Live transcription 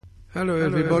Hello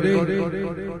everybody,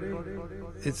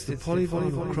 it's the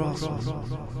Polyvinyl Craftsman.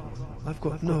 I've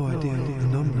got no idea what the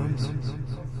number is.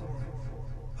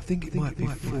 I think it might be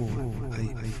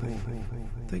 484.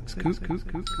 Thanks, Coop.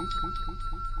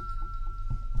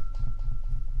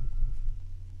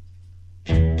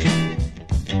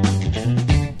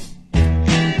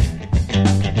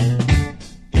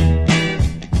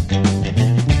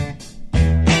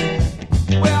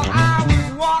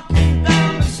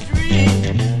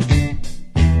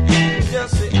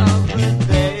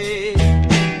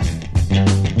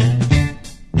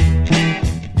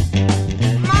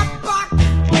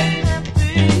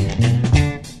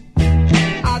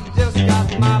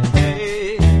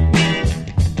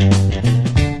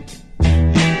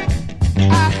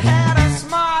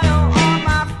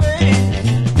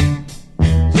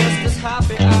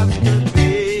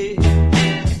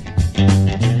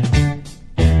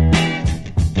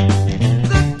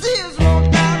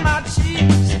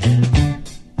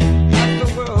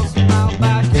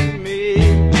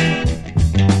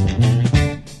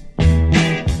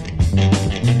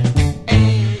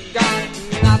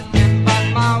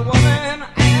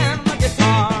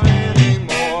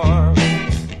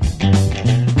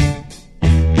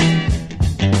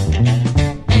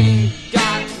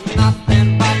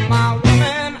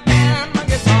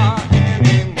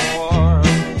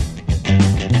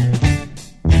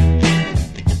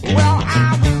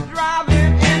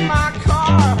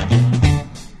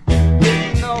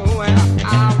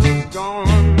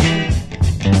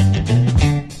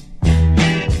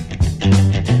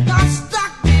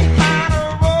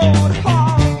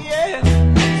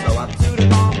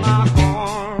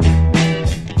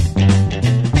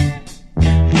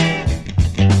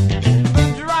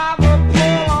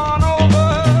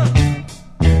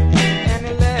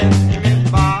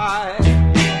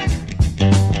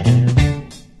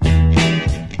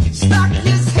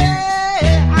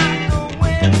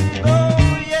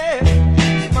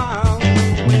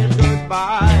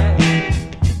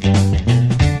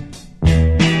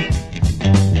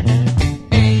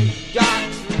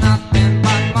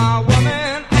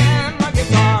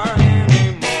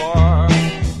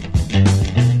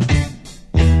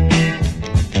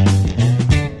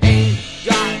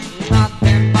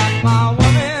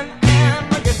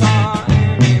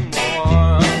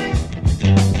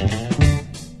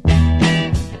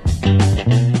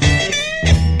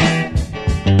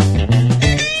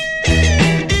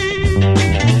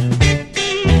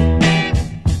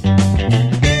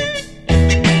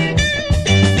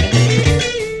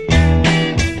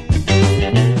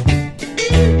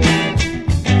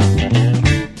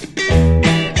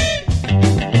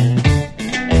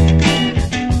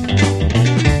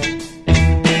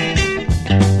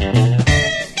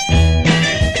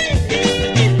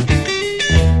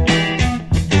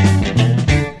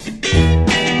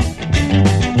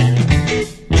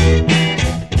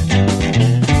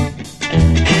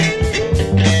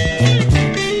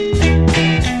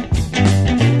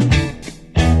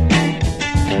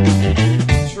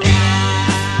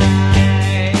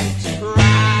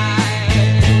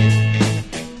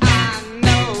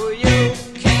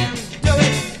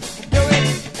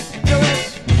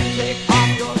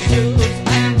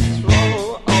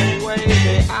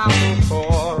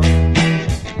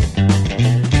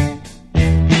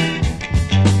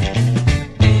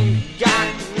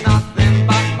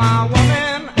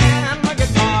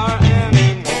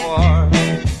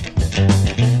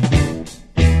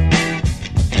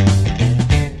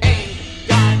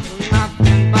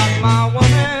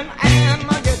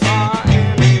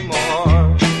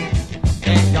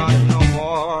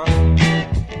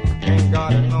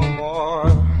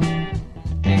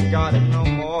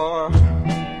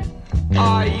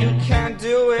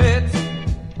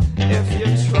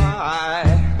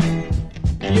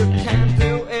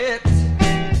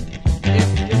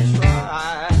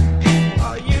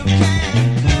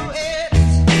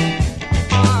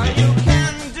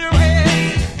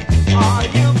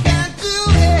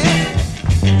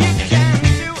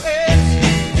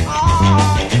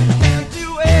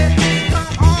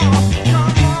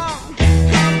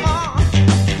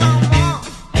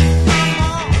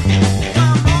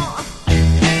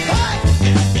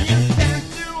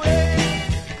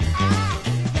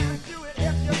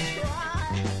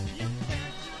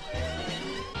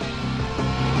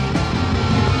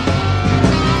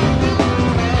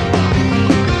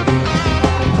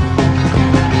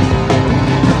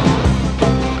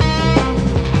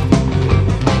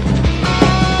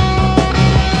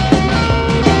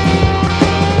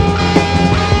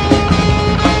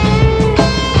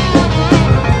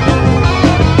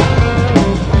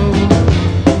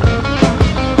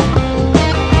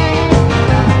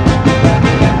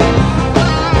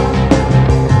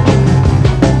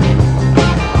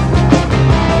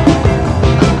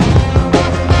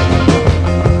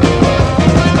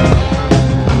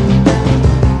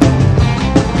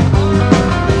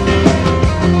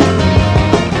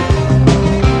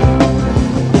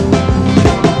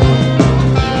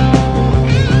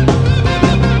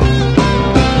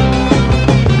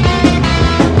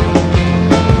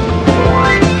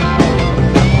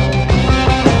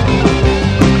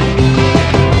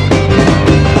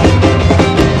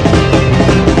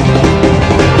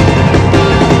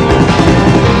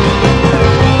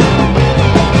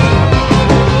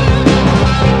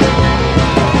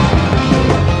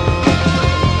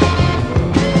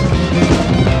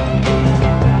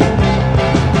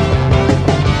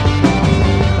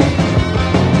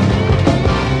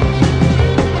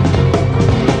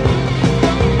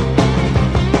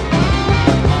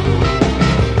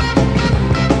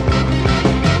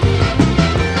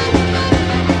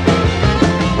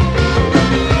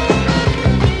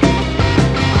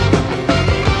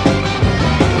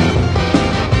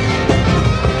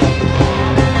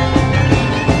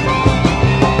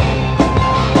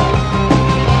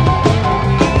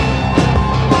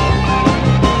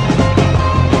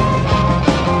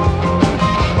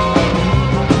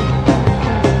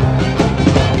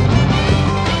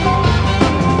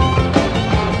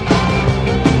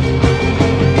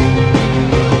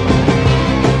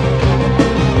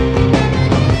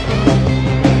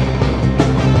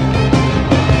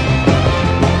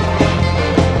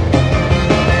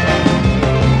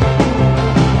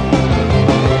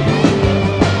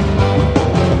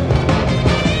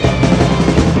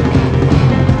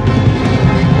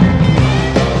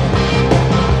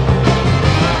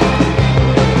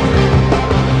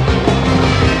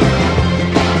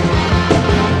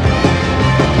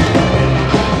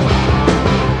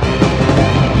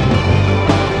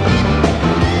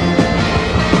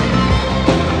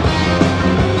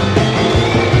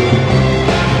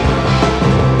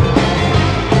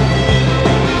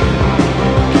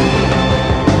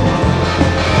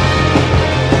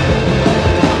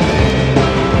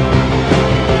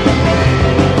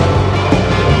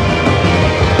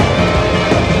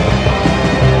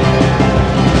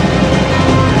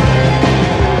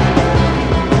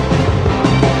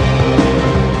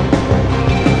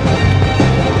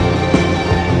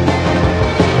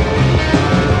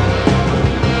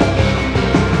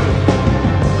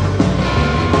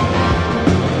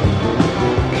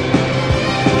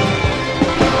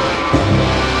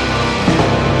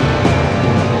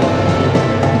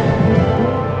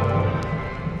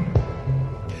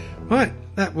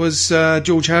 was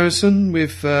George Harrison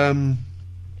with Plug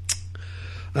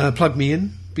Me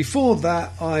In. Before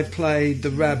that, I played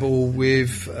the Rabble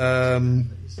with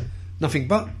Nothing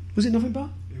But. Was it Nothing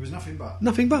But? It was Nothing But.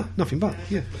 Nothing But,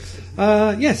 yeah.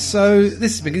 Yes, so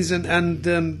this begins,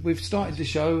 and we've started the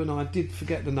show, and I did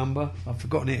forget the number. I've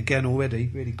forgotten it again already,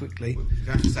 really quickly.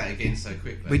 You have to say it again so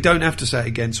quickly. We don't have to say it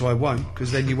again, so I won't,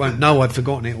 because then you won't know I've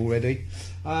forgotten it already.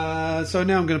 So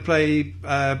now I'm going to play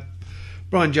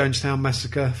Brian Jonestown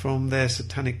Massacre from their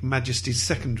Satanic Majesty's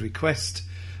second request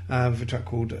with a track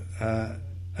called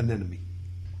Anemone.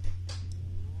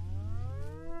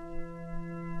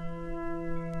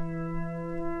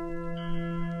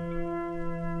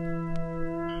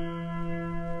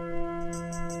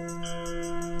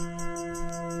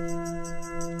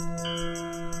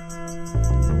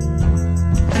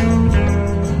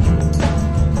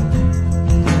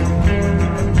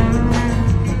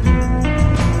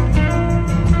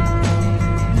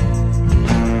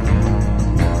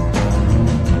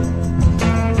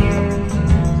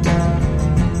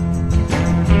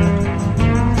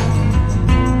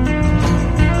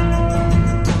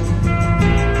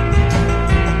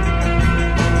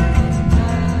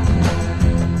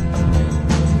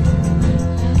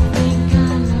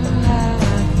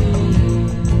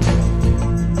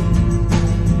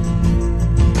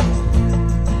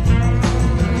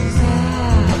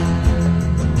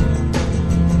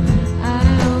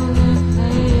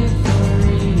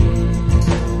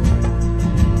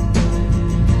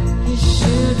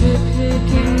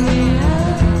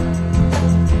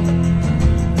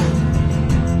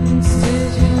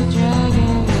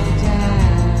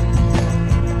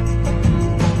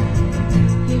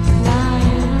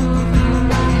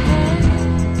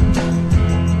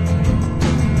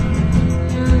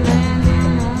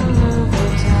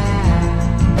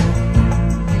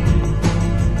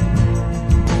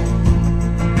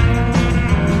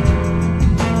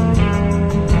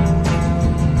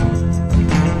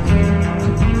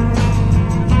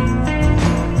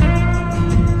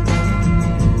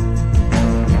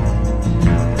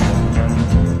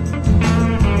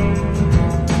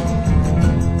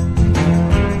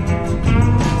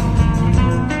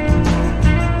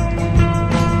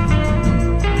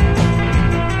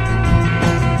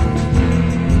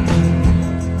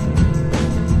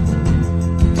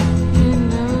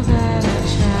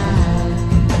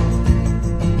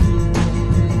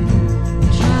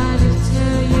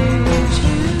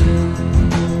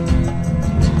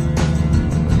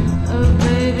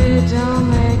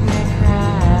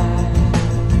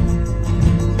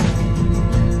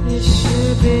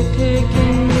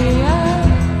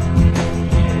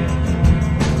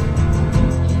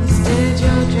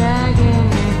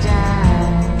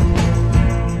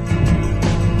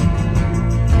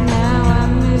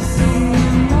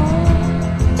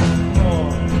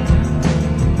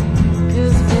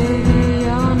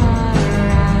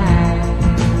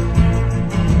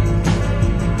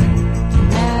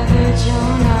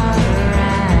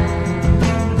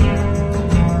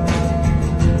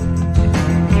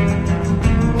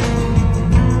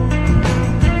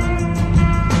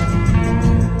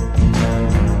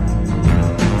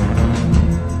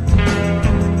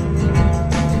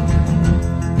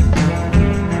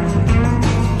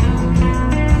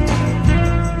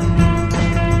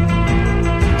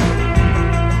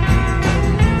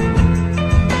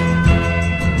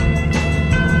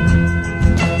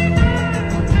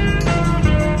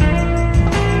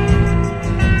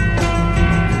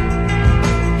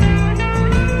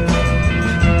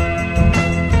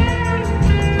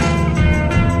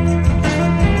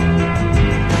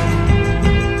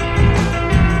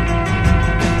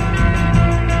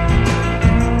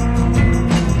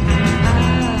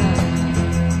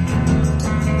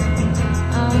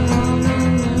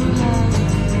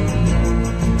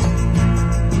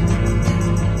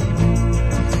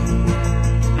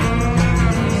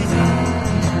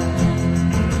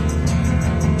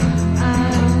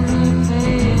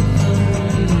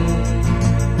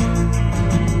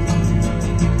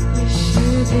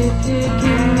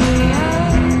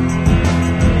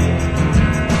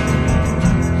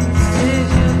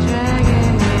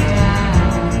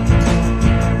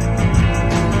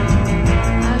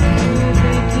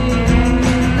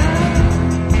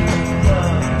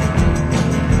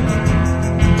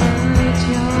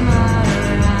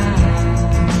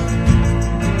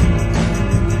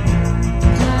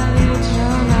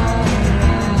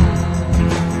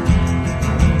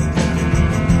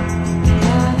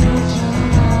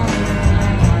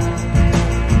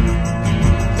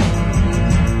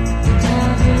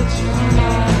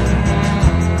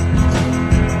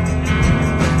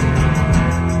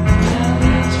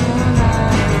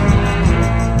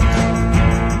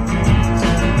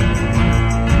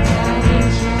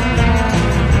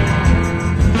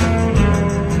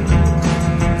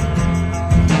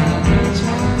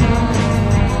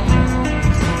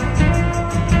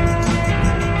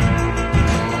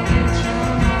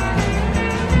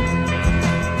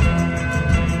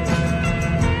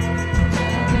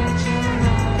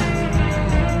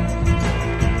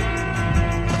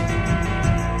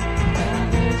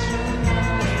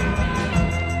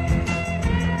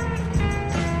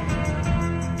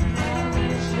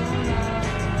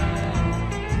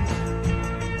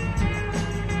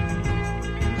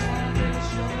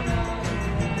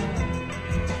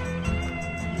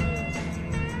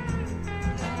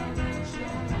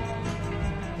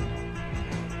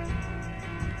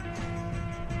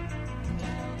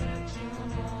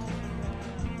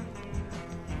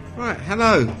 Right,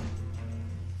 hello.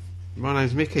 My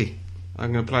name's Mickey.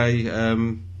 I'm going to play a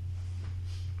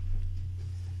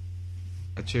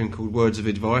tune called Words of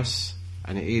Advice,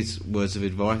 and it is Words of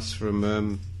Advice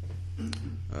from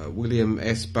William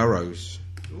S. Burroughs.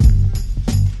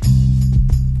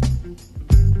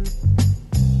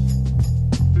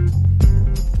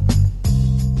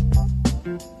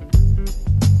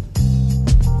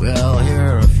 Well, here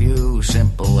are a few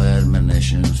simple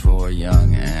admonitions for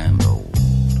young and old.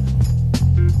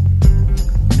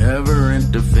 Never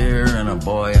interfere in a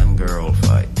boy and girl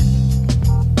fight.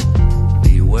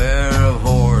 Beware of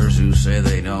whores who say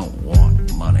they don't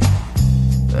want money.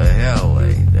 The hell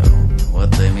they don't.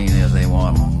 What they mean is they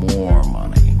want more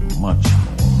money, much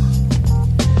more.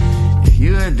 If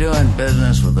you are doing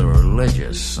business with a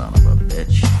religious son of a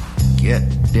bitch, get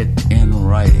it in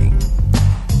writing.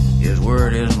 His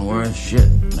word isn't worth shit,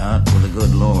 not with the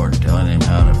good Lord telling him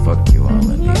how to fuck you on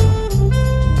the deal.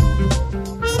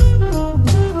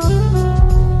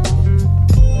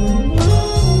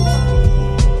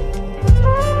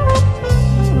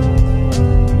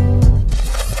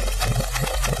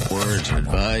 Words of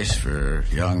advice for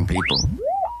young people.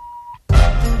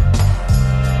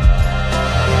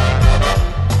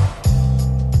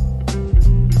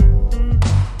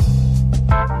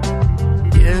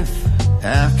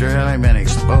 After having been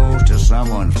exposed to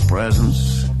someone's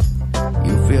presence,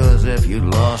 you feel as if you'd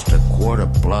lost a quart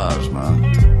of plasma,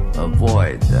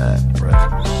 avoid that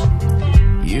presence.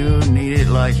 You need it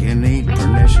like you need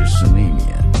pernicious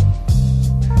anemia.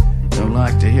 Don't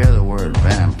like to hear the word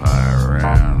vampire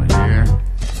around here.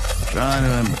 Trying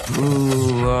to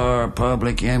improve our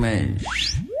public image.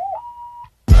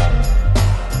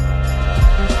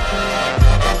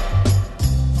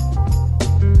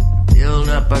 Build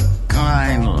up a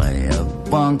kindly,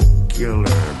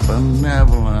 avuncular,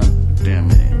 benevolent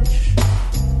image.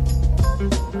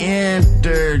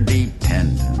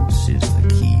 Interdependence is the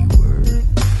key word.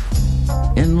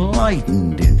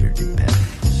 Enlightened interdependence.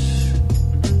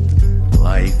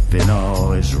 Life in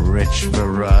all its rich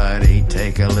variety,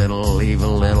 take a little, leave a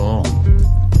little.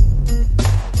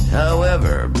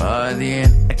 However, by the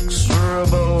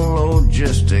inexorable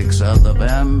logistics of the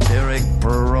vampiric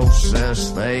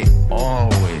process, they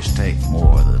always take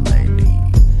more than they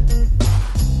need.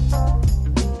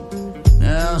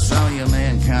 Now, some of you may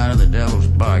encounter the devil's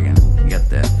bargain. Get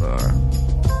that far.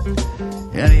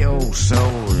 Any old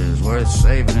soul is worth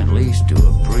saving at least to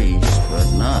a priest,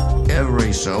 but not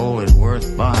every soul is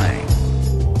worth buying.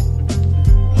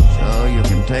 So you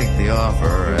can take the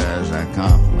offer as a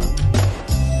compliment.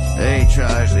 They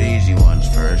charge the easy ones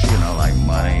first, like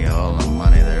money, all the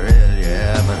money there is,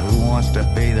 yeah, but who wants to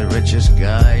be the richest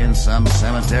guy in some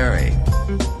cemetery?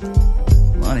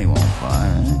 Money won't buy,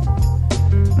 eh?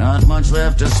 Not much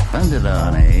left to spend it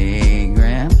on, eh,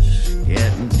 Gramps?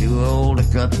 Getting too old to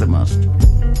cut the mustard.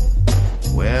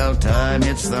 Well, time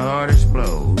hits the hardest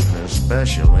blows,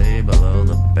 especially below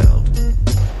the belt.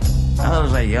 How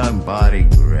does a young body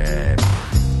grab?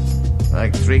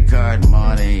 Like 3-card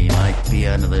money, like pee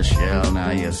under the shell,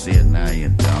 now you see it, now you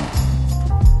don't.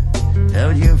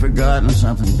 Haven't you forgotten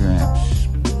something, Gramps?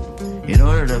 In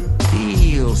order to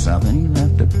feel something, you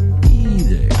have to be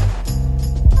there.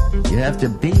 You have to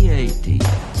be 18.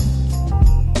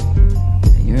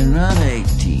 You're not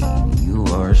 18, you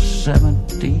are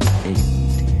 78.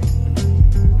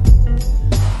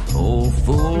 Old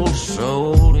fool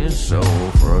sold his soul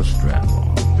for a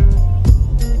strap-on.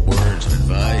 Words of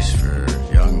advice for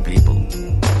young people.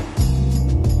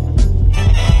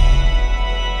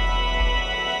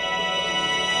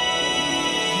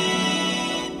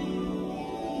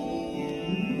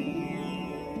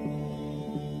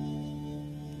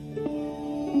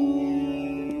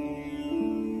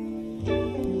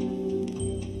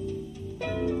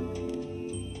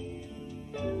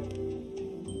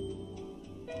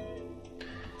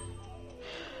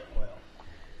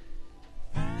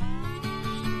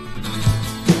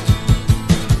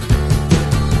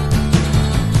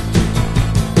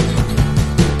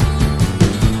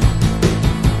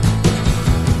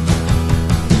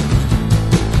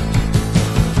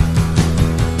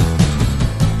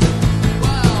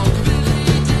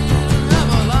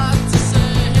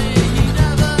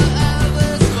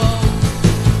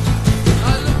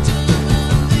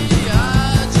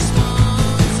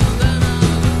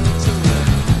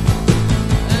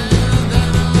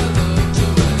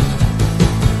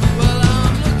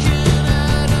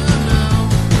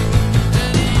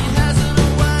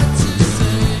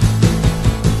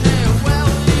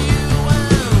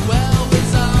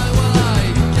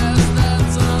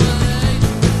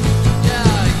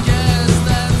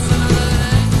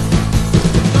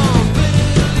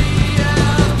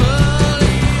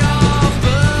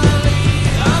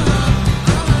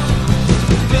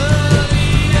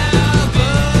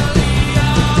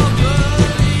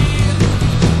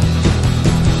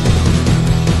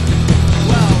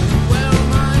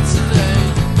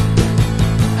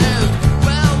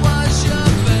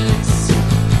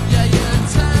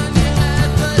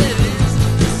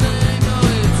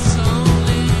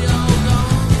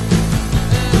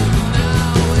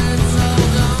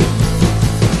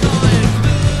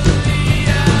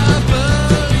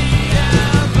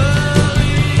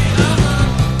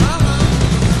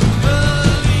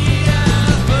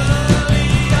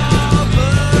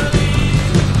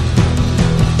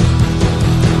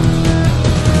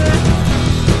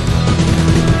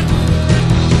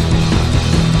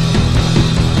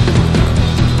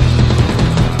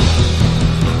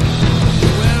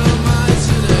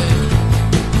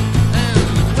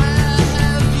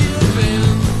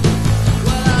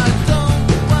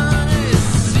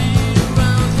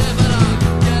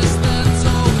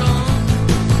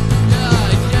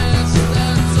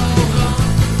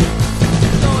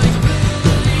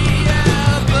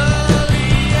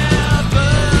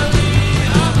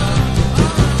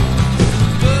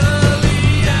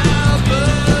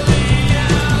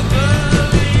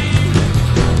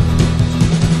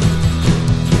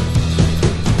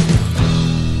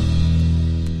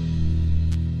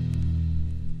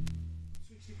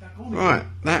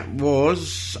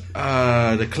 was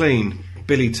The Clean,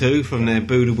 Billy 2 from their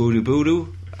Boodoo Boodoo Boodoo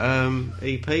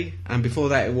EP, and before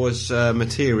that it was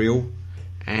Material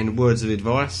and Words of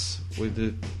Advice with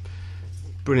the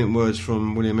brilliant words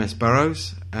from William S.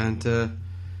 Burroughs. And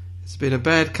it's been a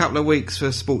bad couple of weeks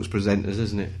for sports presenters,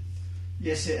 isn't it?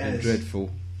 Yes, it has. Dreadful.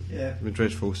 Yeah.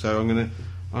 Dreadful. So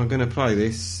I'm gonna play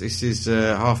this. This is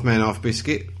Half Man Half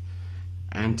Biscuit,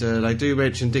 and they do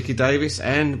mention Dickie Davis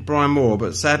and Brian Moore,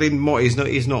 but sadly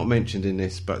he's not mentioned in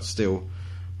this. But still,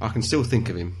 I can still think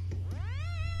of him.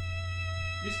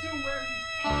 You're still wearing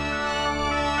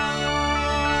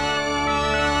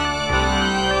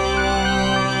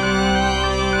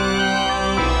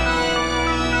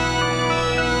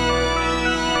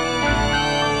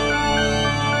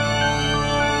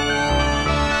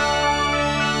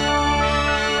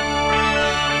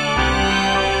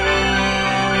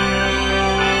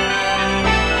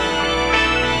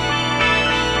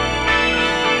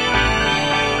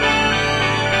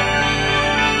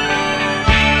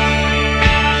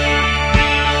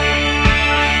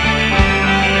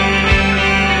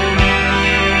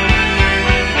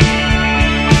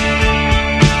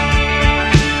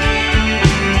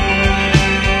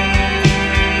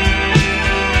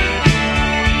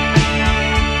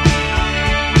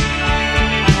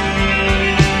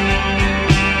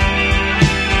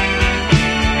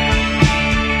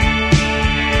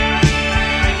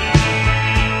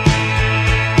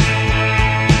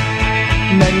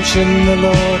mention the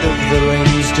Lord of the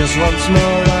Rings just once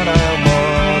more and I'll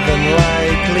more than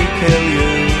likely kill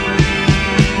you.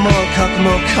 More cock,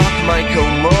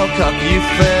 Michael, more cock, you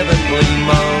fervently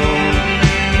moan.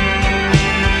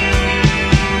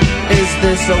 Is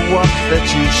this a walk that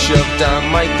you shoved down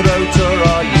my throat, or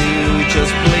are you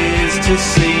just pleased to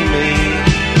see me?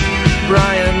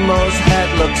 Brian Moore's head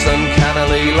looks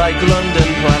uncannily like London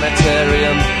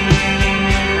Planetarium.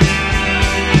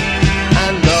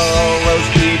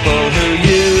 Those people who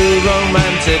you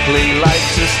romantically like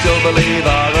to still believe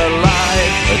are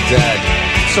alive or dead.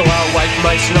 So I'll wipe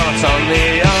my snot on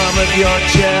the arm of your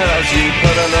chair as you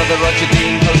put another Roger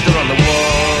Dean poster on the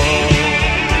wall.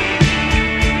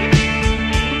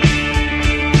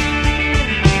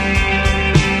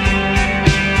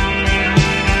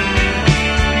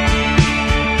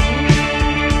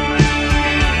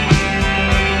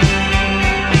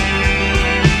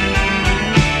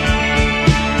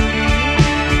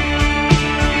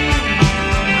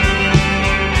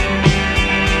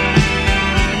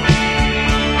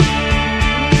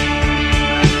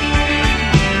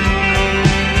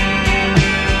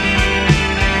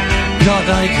 God,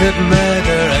 I could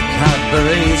murder a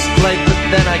Cadbury's flight, but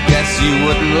then I guess you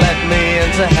wouldn't let me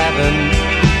into heaven.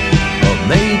 Or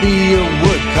maybe you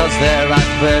would, cause their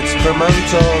adverts promote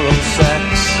oral sex.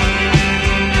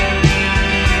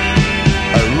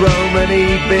 A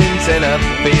Romany bint in a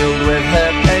field with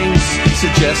her paints,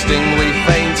 suggesting we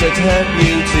faint at her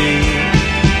beauty.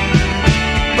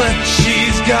 But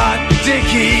she's got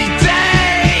Dickie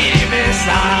Davis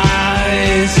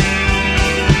eyes.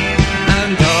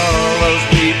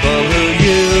 People who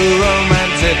you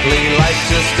romantically like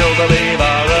to still believe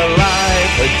are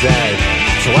alive or dead.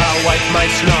 So I'll wipe my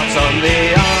snot on the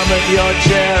arm of your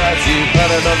chair as you put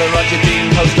another Roger Dean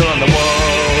poster on the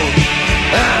wall.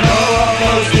 And all of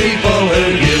those people who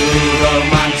you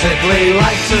romantically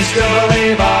like to still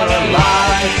believe are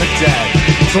alive or dead.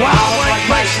 So I'll wipe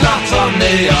my snot on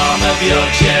the arm of your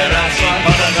chair as you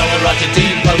put another Roger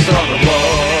Dean poster on the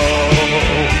wall.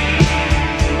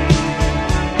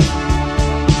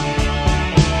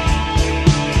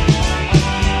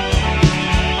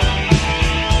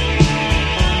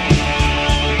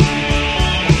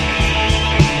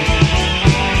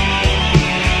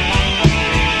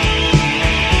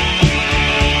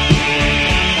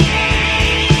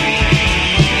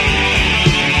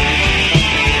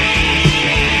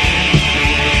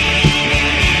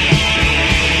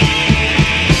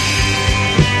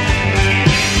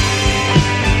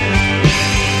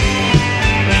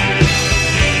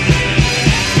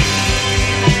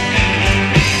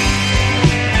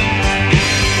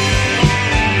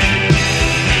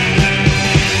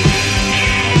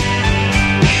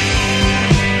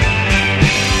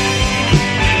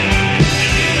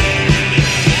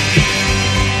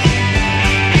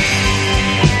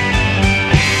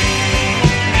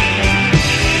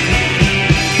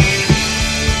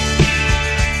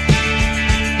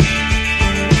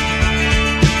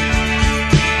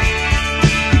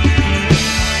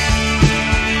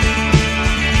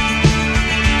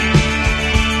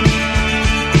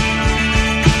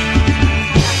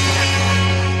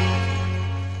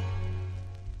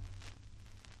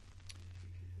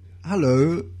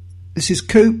 Hello, this is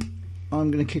Coop I'm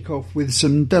going to kick off with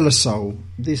some De La Soul.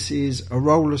 This is a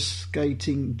roller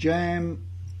skating jam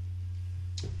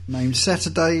named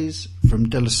Saturdays from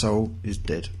De La Soul is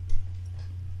Dead.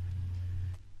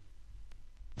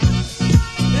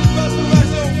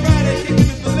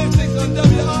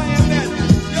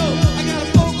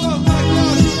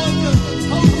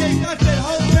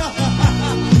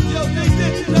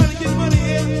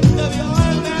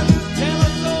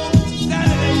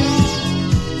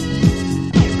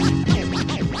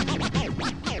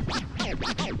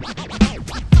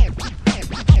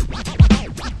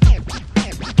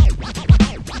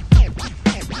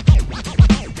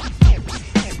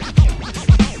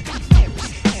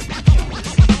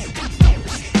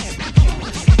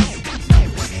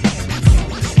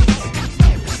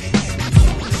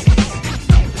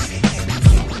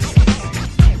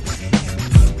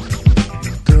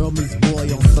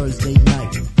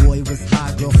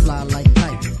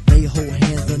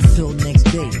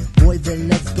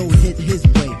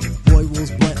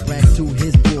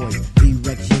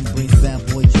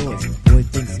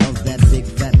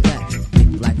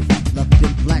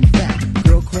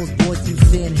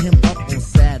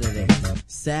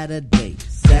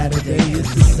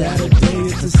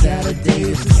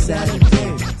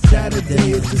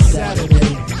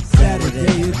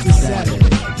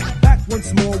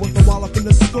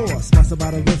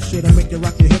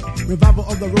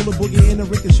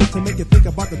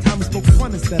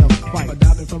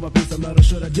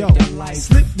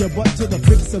 Slip your butt to the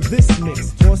fix of this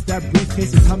mix. Toss that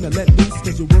briefcase, it's time to let loose,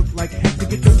 cause you work like heck to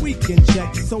get the weekend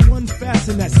check. So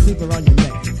unfasten that sleeper on your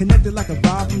neck. Connected like a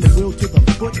vibe from the wheel to the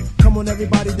foot. Come on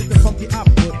everybody, get the funky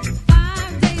output.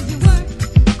 5 days you work,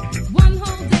 1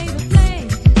 whole day to play.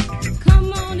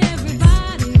 Come on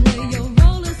everybody, wear your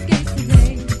roller skates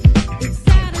today. It's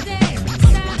Saturday,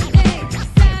 Saturday,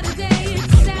 Saturday,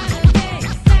 it's Saturday,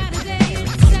 Saturday, it's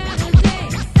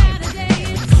Saturday, Saturday,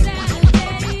 it's Saturday.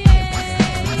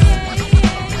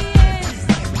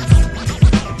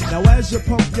 Now as you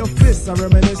pump your fists, I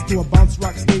reminisce to a bounce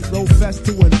rock skate low fest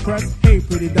to impress. Hey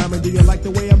pretty diamond, do you like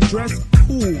the way I'm dressed?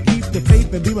 Cool, keep the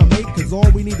faith and be my mate, cause all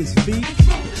we need is feet.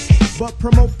 But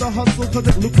promote the hustle, cause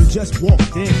the Luke just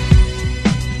walked in.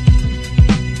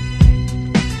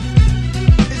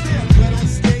 Is there a gun on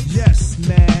stage? Yes,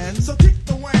 man. So kick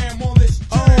the wham on this jam.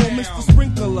 Oh, Mr.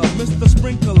 Sprinkler, Mr.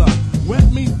 Sprinkler.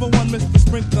 Wet me for one, Mr.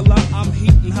 Sprinkler. I'm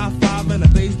heating high five and a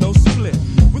day's no split.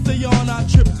 With the yawn, I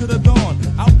trip to the dawn.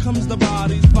 Out comes the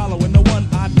bodies following the one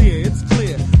idea. It's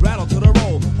clear. Rattle to the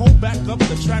roll. Hold back up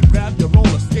the track, grab your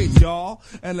roller skates, y'all.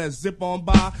 And let's zip on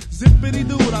by. Zippity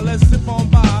doo, now let's zip on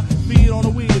by. Feed on the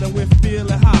weed and we're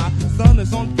feeling high. Sun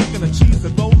is on thick and the cheese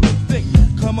is rolling thick.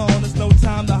 Come on, it's no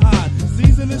time to hide.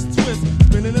 Season is twist,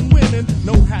 spinning and winning.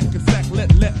 No hack and sack,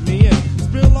 let me in.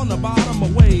 Spill on the bottom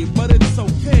away, but it's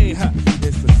okay.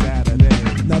 It's a Saturday.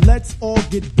 Now let's all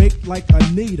get baked like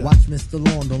Anita. Watch Mr.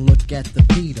 Lawn, don't look at the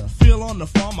Peter. Feel on the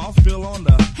farm, I'll feel on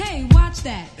the. Hey, watch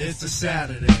that. It's a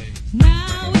Saturday.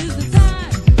 Now is the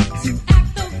time to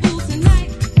act the fool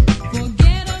tonight.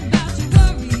 Forget about your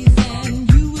worries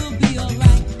and you will be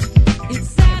alright. It's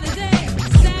Saturday,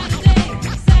 Saturday,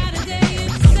 Saturday,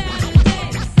 it's Saturday,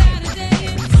 Saturday,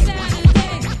 it's Saturday,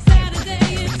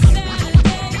 Saturday, it's Saturday,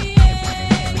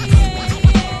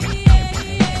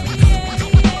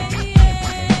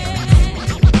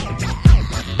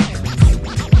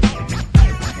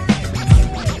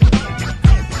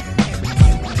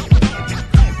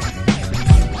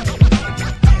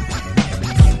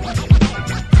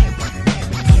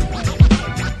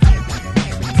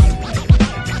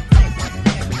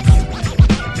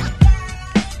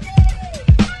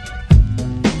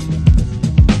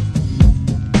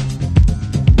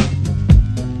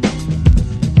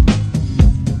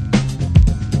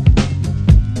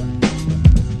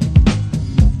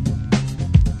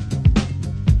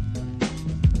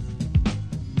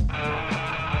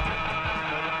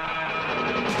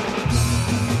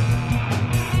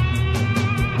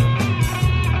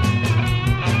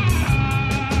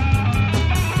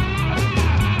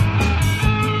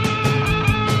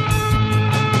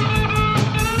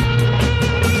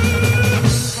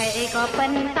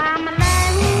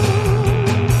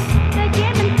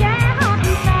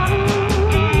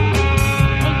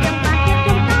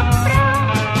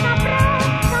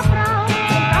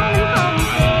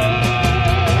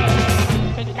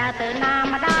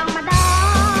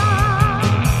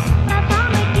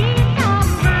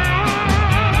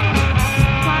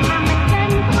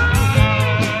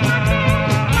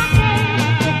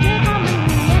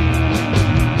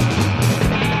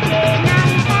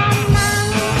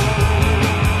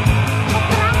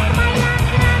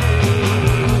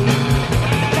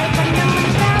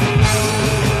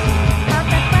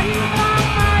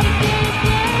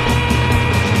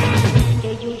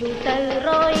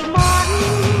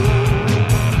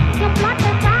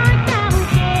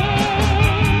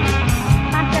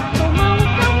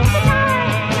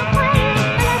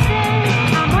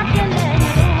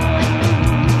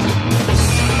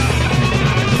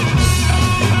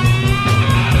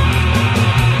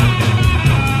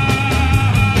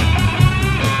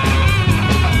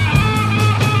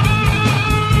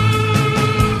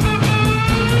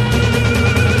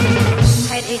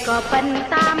 ប៉ុន្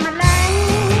តែម្ល៉េះ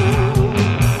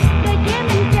ដូចជា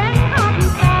មិនចេះអត់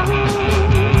សោះ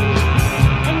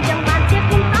អញ្ចឹងបានជា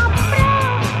ខ្ញុំអត់ប្រោ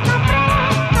មិន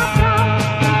អ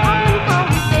ត់មិនខុស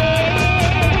ទេ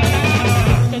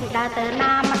ចេញដើរទៅ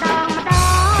ណាម្ដងម្ដ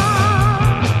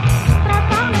ងប្រ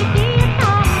សងដូចជា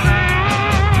តោះហា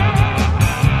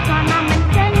ក៏ណាមិន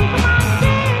ចេញខ្មោច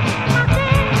ទេមកគេ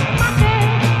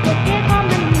ពួកគេក៏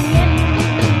មិនមាន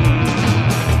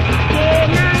គេ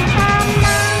ណាំតាម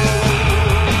ណាំ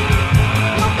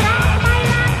មកក្រោយស្បៃ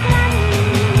ឡានក្លិន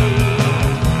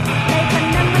តែប៉ុណ្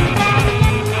ណឹងមិនតែមាន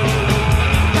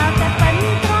ក៏តែប៉ុន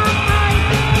ត្រង់ហើយ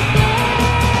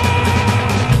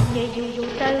គេយូរ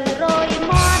ទៅរយ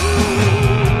មាត់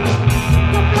ខ្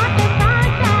ញុំផ្លាត់ទៅតា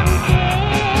ចាំគេ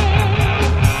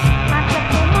បាត់ចិត្ត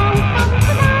ទៅមកកំ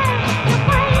ស្ដាយទៅໄປ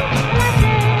ឡា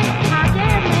ទេថាគេ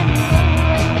មិន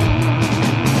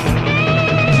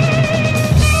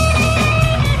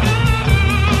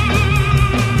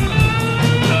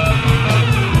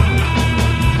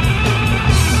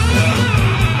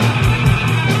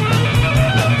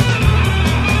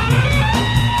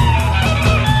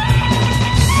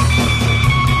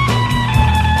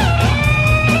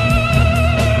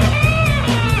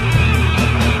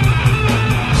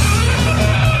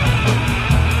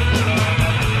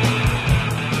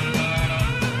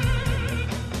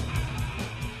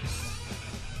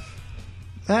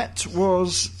That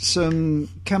was some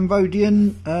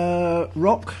Cambodian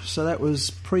rock. So that was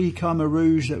pre-Khmer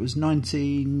Rouge. That was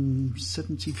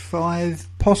 1975,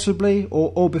 possibly,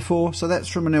 or before. So that's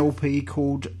from an LP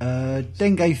called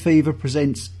Dengue Fever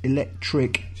Presents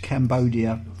Electric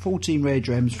Cambodia. 14 rare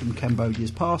gems from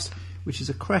Cambodia's past, which is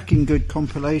a cracking good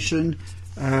compilation.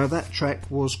 That track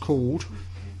was called...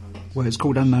 Well, it's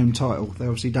called Unknown Title. They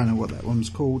obviously don't know what that one was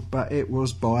called, but it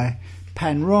was by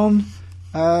Panron.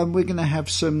 We're going to have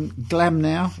some glam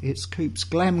now. It's Coop's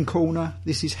Glam Corner.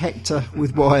 This is Hector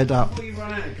with Wired Up. Will you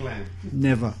run out of glam?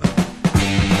 Never.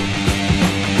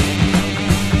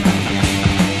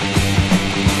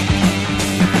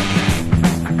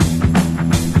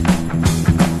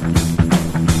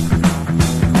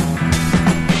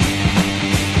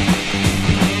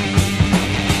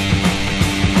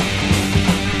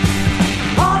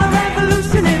 All the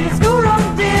revolution in the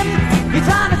schoolroom dim. You're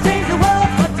trying to change the world,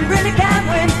 but you really can't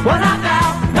win. Well, knock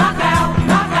out, knock out,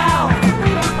 knock out.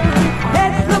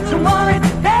 Heads look so worried,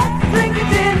 heads drinking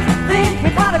gin. Think we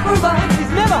got a groover,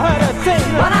 he's never heard us sing.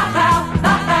 Well, knock out,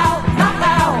 knock out, knock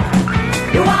out.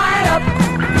 You're wired up,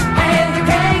 and you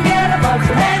can't get a buzz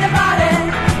from anybody.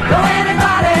 No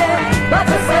anybody but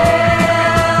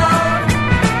yourself.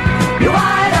 You're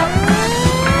wired up.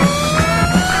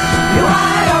 You're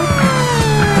wired up.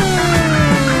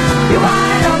 You're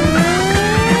wired up.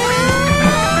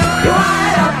 You're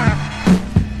wired up.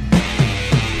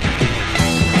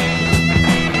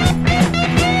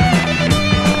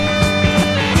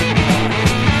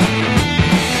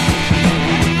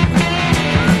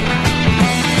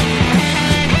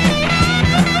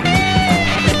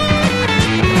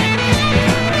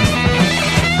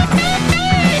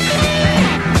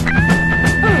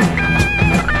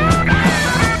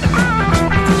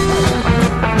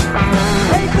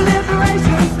 Take the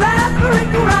liberation, stand for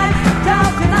equal rights. Tell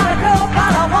you're not a girl,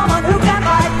 but a woman who can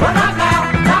fight. Well, knock out,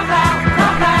 knock out,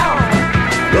 knock out.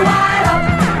 You're wired up,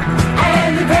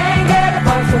 and you can't get a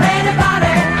punch from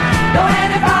anybody. No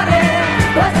anybody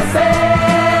but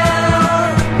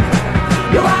yourself.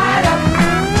 You're wired up.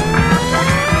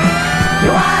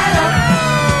 You're wired up.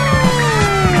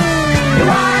 You're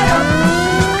wired up.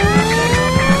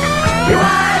 You're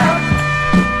wired up.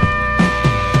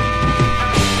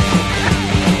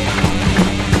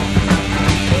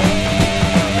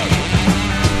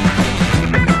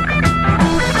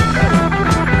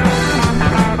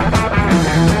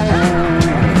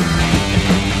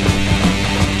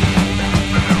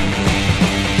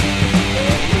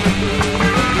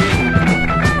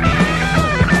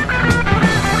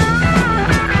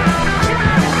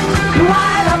 You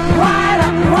wired up, you wired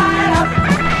up, you wired up.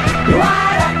 You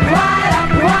wired up, you wired up,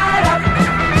 you wired up.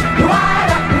 You wired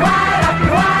up, you wired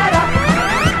up, you wired up.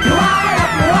 You wired up,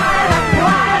 you wired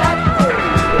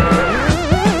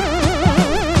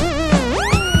up, you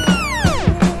wired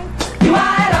up. You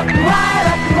wired up, you wired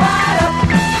up, you wired up. You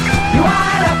wired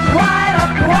up, you wired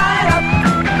up, you wired up.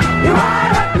 You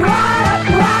wired up, you wired up,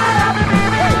 you wired up.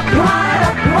 You wired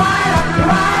up, you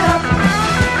wired up,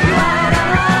 you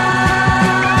wired up.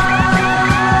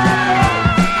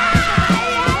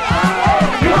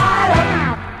 You wired up.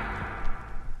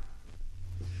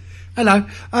 Hello.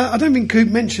 I don't think Coop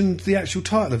mentioned the actual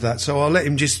title of that, so I'll let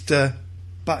him just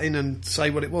butt in and say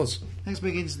what it was. Thanks,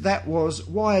 Biggins. That was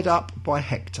Wired Up by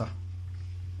Hector.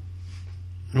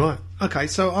 Right. Okay.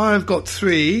 So I've got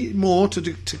 3 more to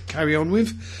carry on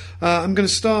with. I'm going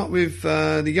to start with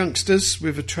the Youngsters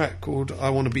with a track called "I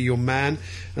Want to Be Your Man,"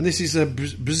 and this is a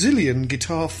Brazilian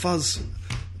guitar fuzz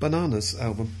Bananas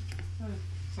album.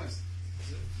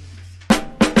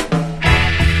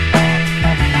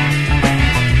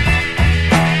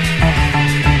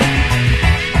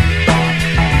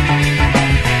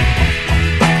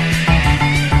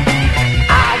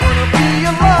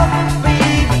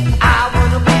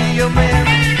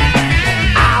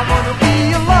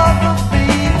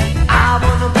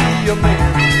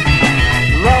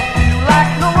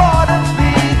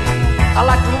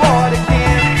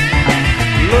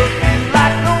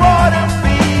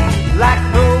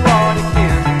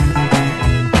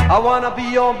 I wanna be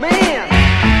your man.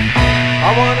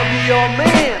 I wanna be your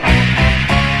man.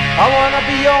 I wanna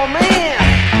be your man.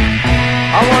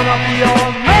 I wanna be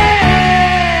your man.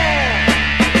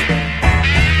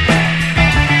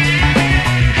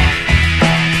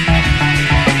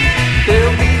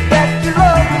 Tell me that you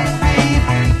love me, babe.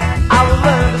 I will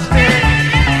understand.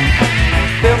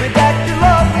 Tell me that you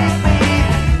love me, babe.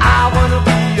 I wanna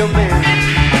be your man.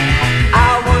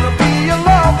 I wanna be your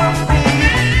lover,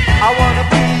 babe. I wanna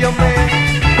be your man.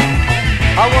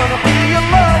 I wanna be your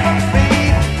lover,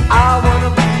 babe. I wanna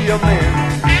be your man.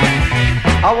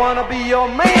 I wanna be your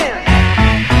man.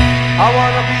 I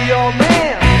wanna be your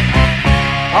man.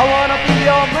 I wanna be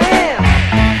your man.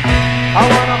 I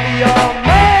wanna be your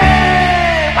man.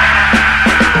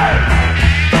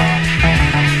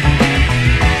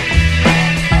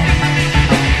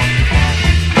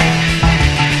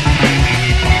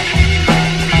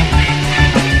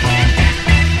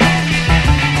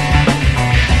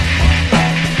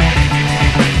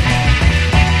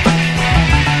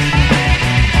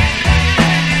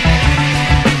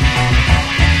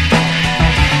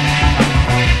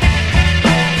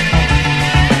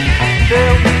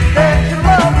 Tell me that you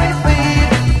love me,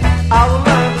 babe. I will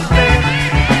understand.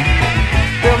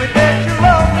 Tell me that you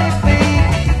love me,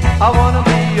 babe. I wanna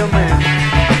be your man.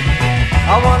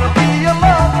 I wanna be your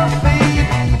lover, babe.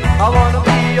 I wanna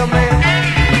be your man.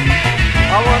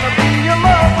 I wanna be your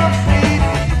lover, babe.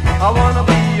 I wanna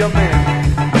be your man.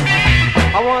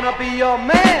 I wanna be your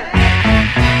man.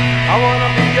 I wanna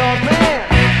be your man.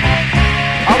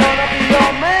 I wanna be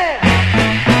your man.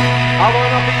 I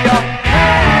wanna be your man.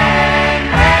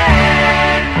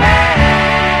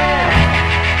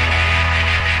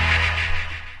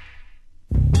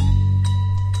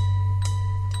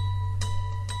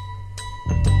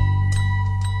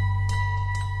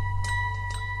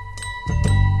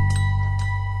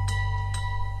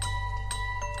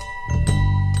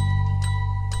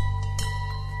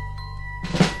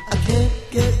 I can't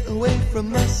get away from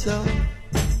myself.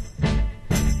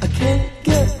 I can't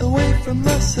get away from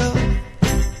myself.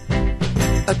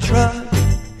 I try,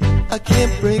 I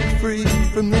can't break free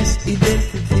from this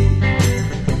identity.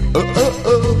 Oh, oh,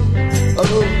 oh,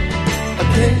 oh. I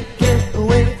can't get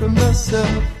away from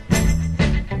myself.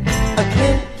 I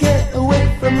can't get away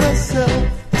from myself.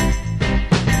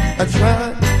 I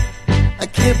try, I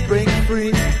can't break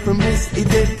free from this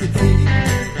identity.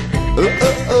 Oh,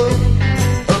 oh, oh.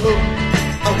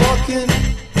 I'm walking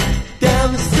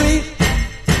down the street.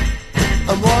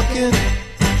 I'm walking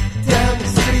down the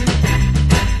street.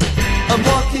 I'm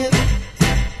walking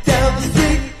down the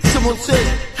street. Someone says,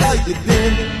 how you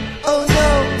been? Oh no,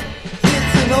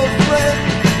 it's an old friend.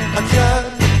 I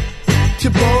tried to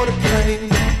board a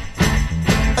plane.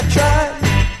 I tried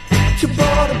to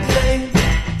board a plane.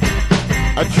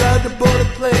 I tried to board a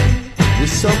plane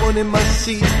with someone in my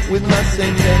seat with my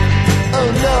same name. Oh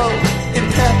no, it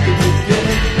happened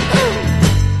again. Oh.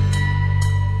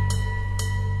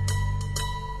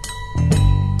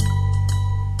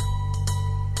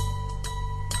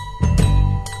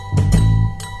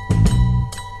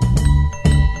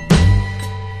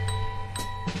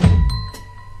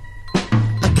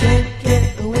 I can't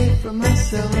get away from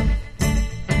myself.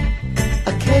 I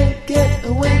can't get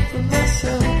away from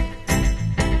myself.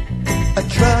 I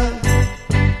try,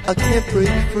 I can't break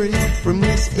free from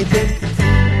this identity.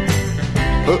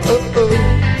 Oh, oh, oh,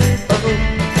 oh.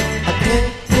 I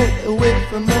can't get away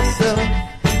from myself.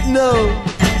 No,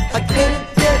 I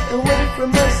can't get away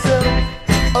from myself.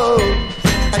 Oh,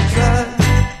 I try,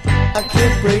 I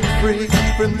can't break free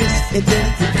from this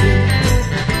identity.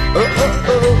 Oh, oh,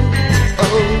 oh,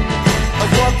 oh.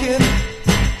 I'm walking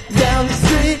down the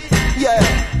street, yeah.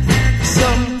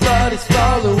 Somebody's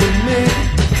following me.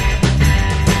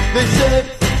 They said,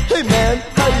 hey man,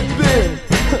 how you been?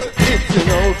 It's an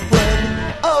old friend.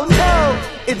 Oh no,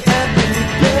 it happened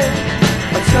again.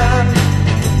 I tried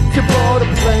to board a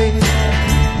plane.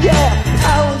 Yeah,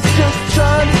 I was just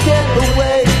trying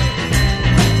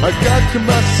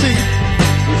seat,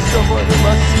 with someone in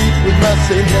my seat with my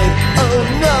same name. Oh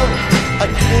no, I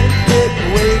can't get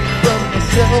away from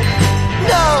myself.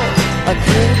 No, I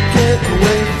can't get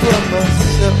away from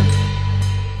myself.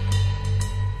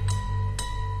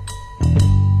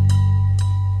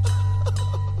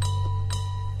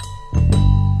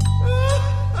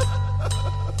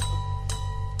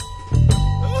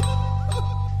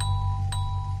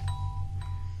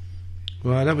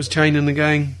 Right, that was Chain and the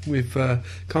Gang with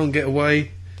Can't Get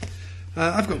Away.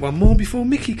 I've got one more before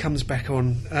Mickey comes back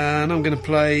on, and I'm going to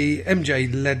play MJ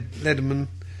Lederman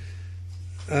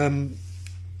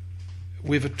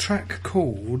with a track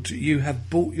called You Have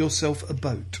Bought Yourself a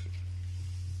Boat.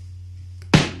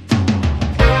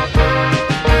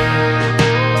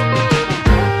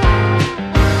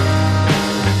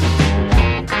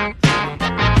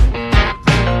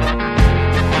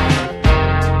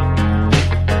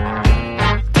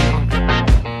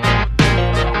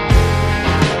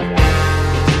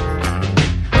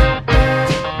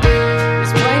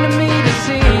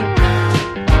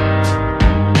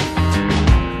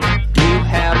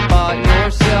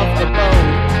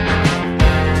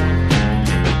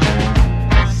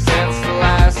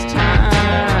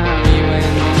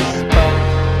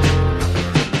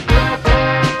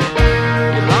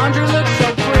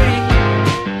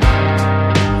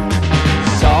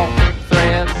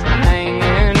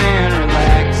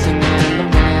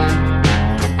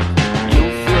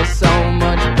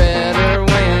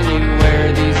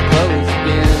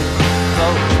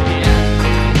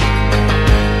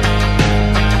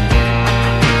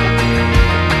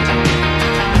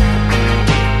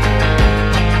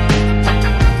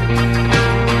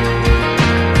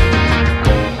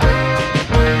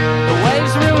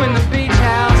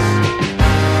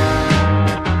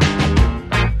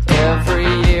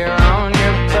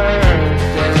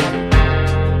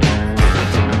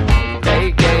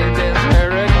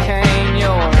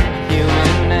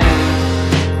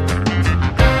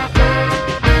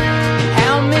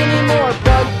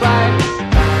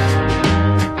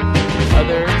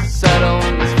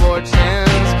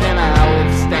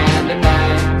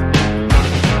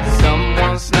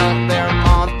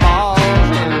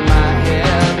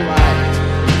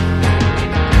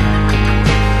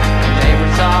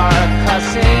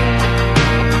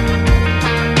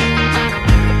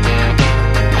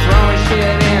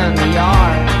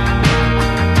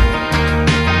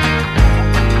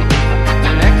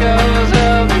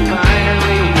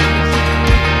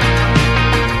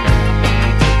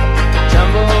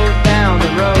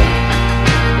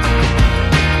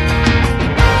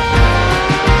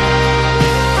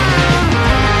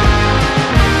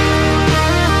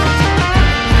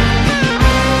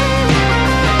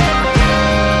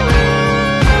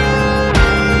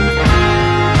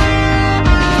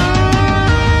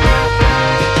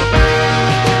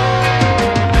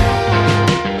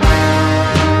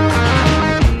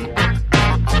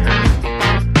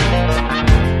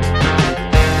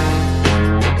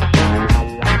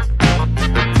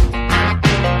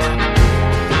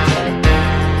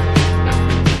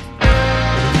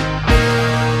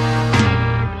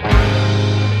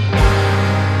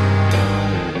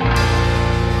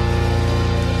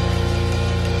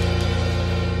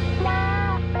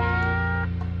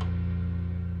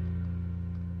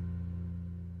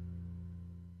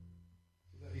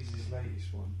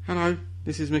 Hello,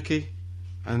 this is Mickey,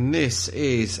 and this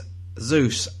is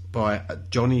Zeus by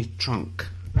Johnny Trunk.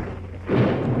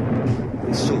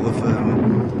 It's sort of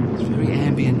It's very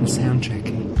ambient and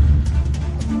soundtracky.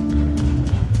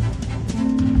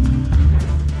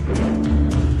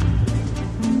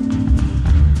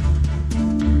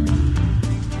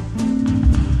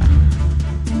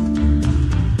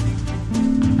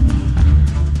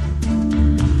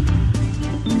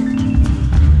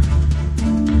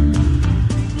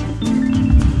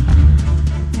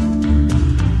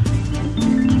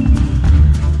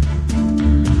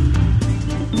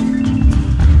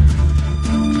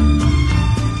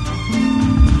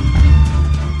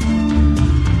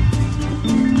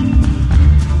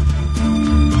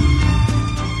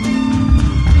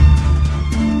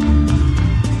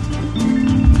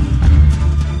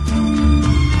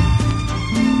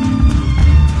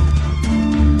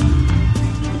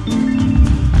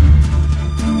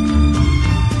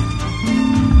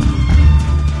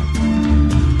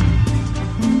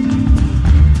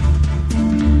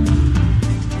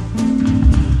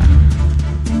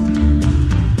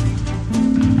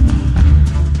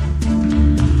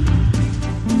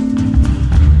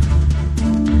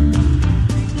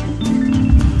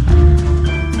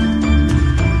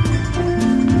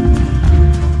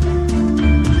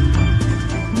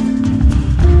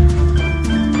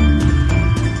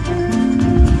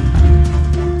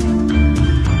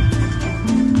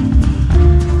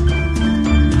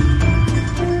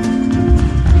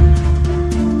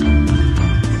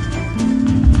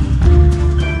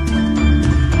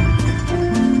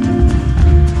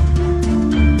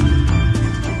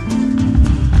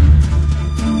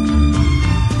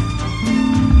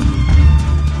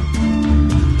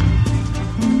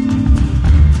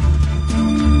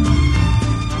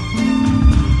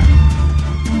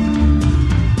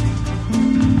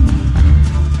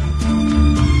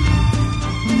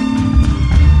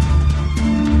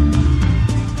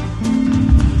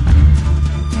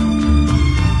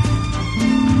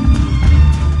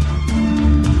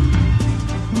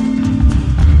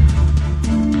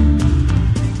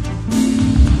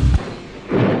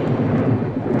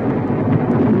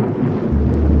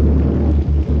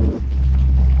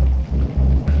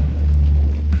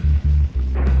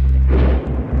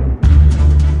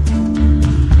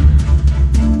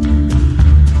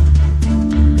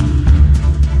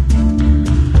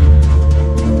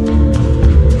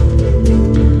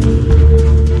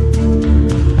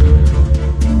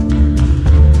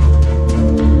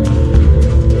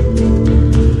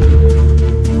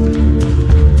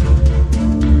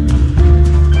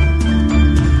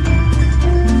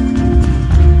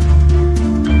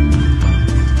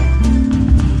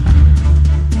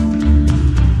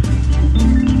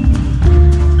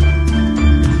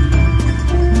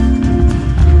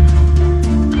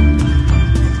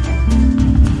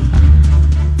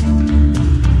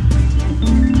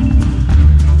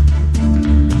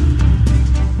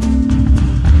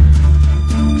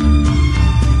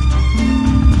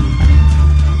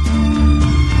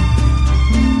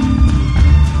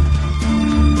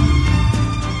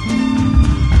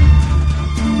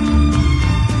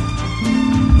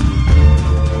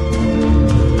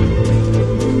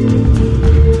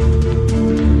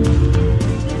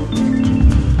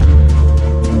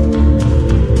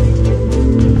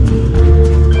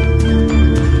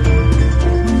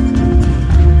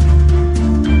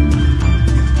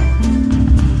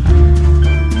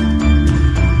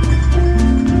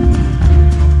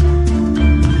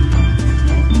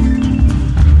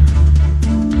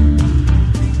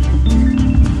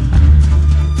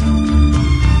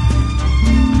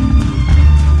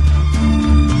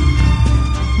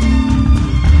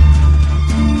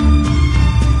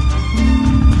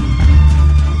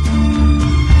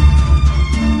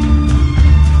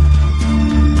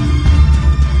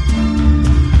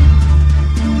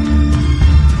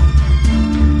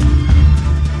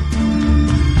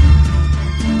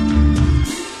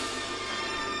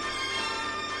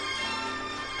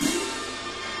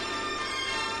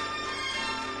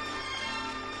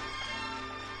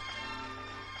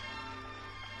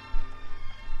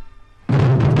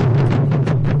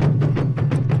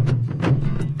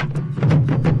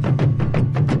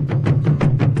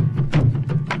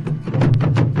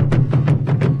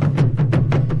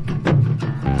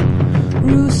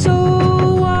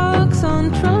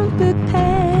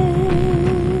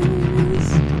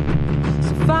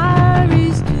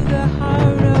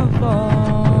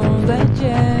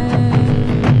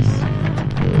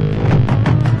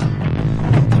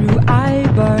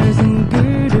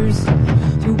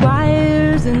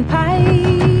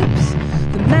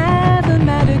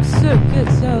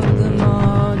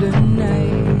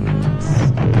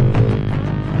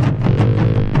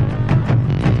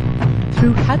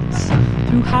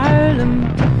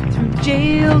 Harlem, through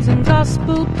jails and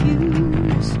gospel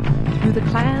pews, through the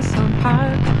class on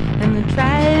Park and the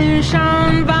trash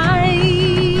on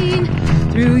Vine,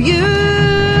 through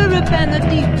Europe and the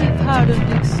deep, deep heart of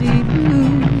Dixie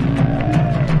Blue,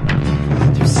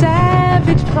 through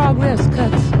savage progress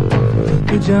cuts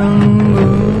the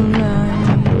jungle line.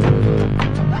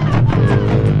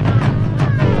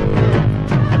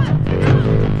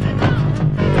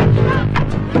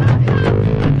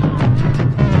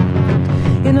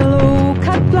 In a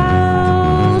low-cut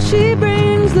blouse, she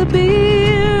brings the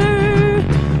beer.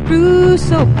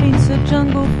 Rousseau paints a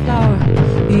jungle flower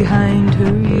behind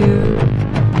her ear.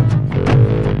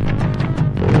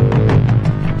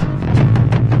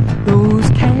 Those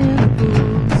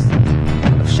cannibals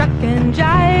of shuck and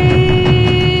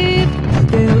jive,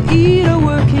 they'll eat a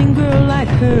working girl like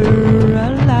her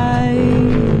alive.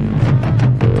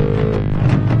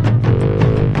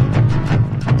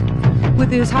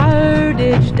 With his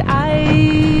hard-edged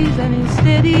eyes and his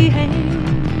steady hand,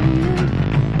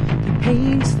 he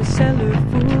paints the cellar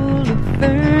full of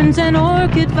ferns and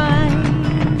orchid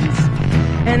vines,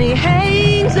 and he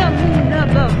hangs a moon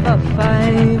above a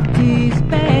five-piece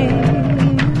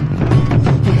band.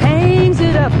 He hangs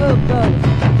it up above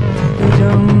the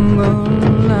jungle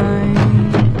line.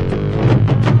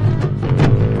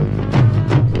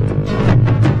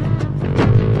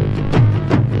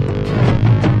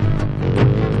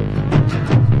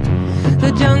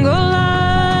 The jungle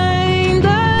line,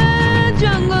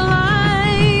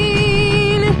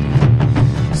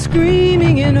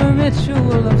 screaming in a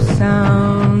ritual of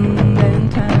sound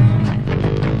and time,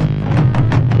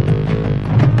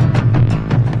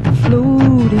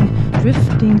 floating,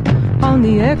 drifting on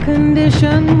the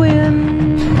air-conditioned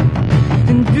wind,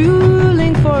 and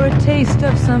drooling for a taste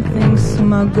of something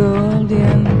smuggled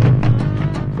in.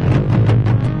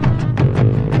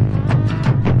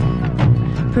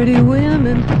 Pretty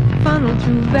women funneled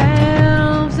through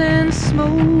valves and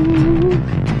smoke,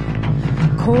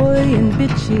 coy and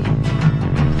bitchy,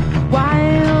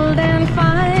 wild and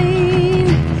fine,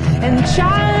 and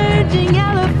charging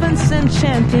elephants and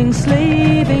chanting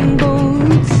slaving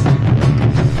boats,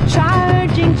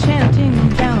 charging, chanting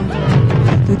down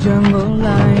the jungle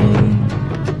line.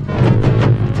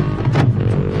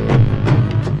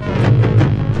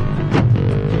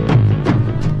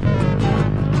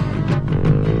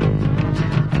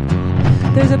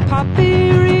 There's a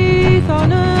poppy wreath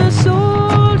on a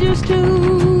soldier's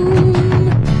tomb.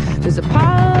 There's a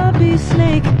poppy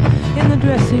snake in the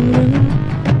dressing room.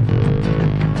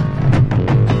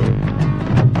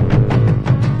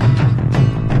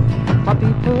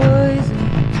 Poppy poison,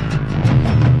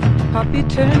 poppy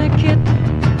tourniquet.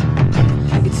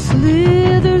 It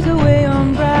slithers away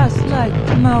on brass like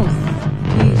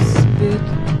mouthpiece spit.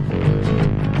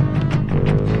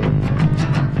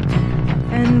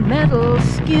 And metal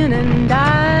skin and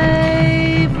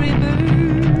ivory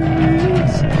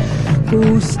birds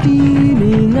go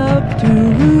steaming up to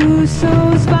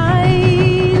Rousseau's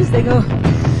vines. They go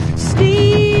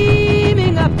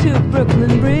steaming up to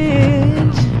Brooklyn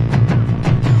Bridge,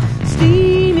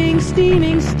 steaming,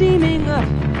 steaming, steaming up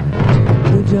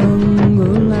the jungle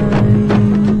line.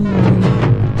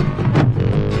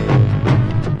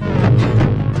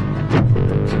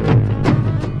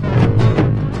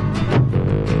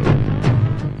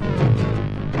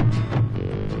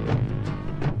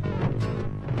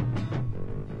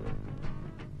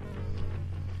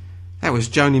 That was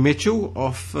Joni Mitchell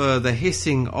off the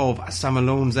Hissing of Summer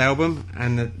Lawns album,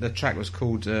 and the track was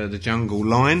called The Jungle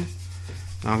Line.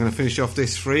 Now I'm going to finish off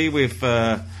this three with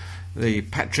the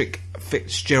Patrick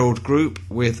Fitzgerald Group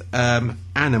with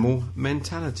Animal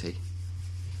Mentality.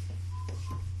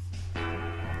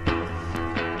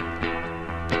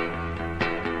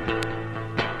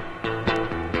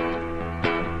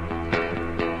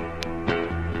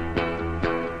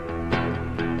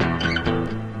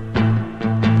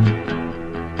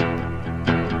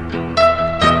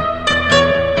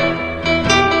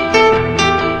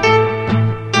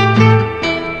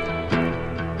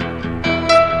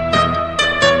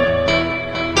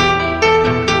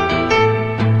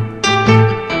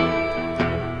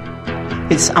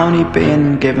 It's only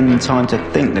being given time to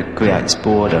think that creates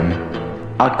boredom.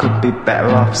 I could be better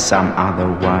off some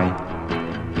other way.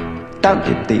 Don't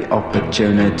give the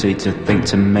opportunity to think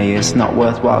to me it's not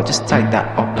worthwhile. Just take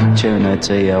that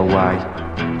opportunity away.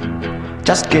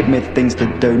 Just give me things to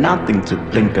do, nothing to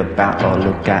think about or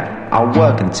look at. I'll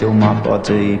work until my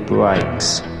body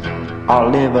breaks. I'll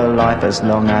live a life as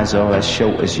long as or as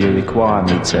short as you require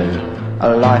me to.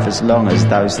 A life as long as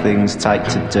those things take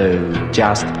to do.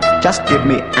 Just Just give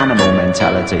me animal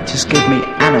mentality. Just give me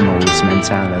animals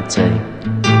mentality.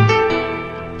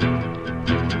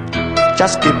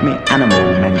 Just give me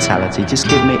animal mentality. Just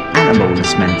give me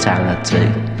animals mentality.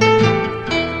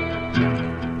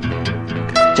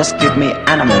 Just give me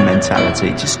animal mentality.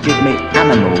 Just give me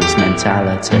animals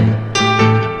mentality.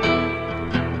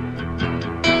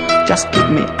 Just give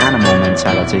me animal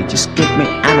mentality. Just give me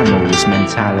animals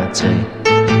mentality.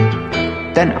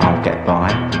 Then I'll get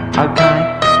by.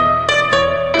 Okay.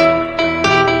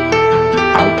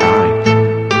 Okay.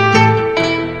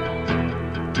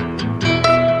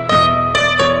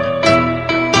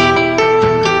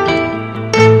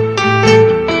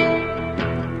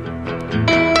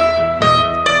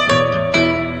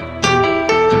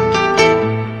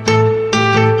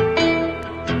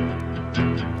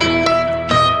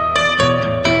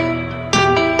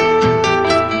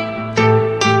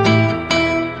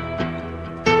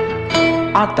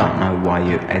 I don't know why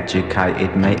you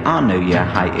educated me. I knew you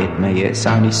hated me. It's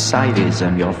only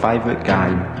sadism, your favourite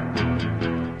game.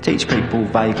 Teach people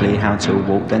vaguely how to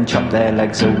walk, then chop their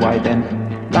legs away, then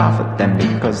laugh at them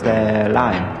because they're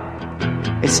lame.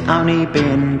 It's only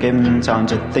been given time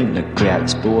to think that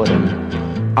creates boredom.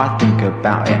 I think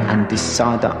about it and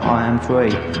decide that I am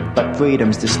free. But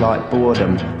freedom's just like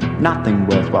boredom. Nothing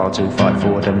worthwhile to fight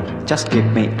for them. Just give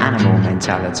me animal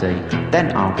mentality,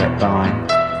 then I'll get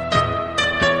by.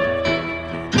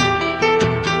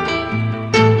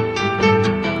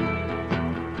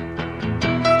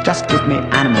 Just give me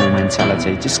animal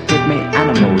mentality. Just give me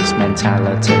animals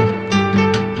mentality.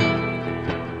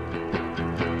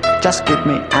 Just give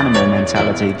me animal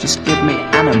mentality. Just give me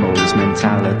animals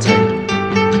mentality.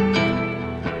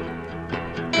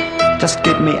 Just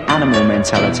give me animal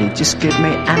mentality. Just give me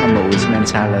animals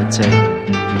mentality.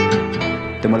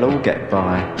 Then we'll all get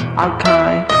by.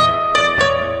 Okay.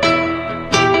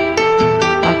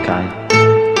 Okay.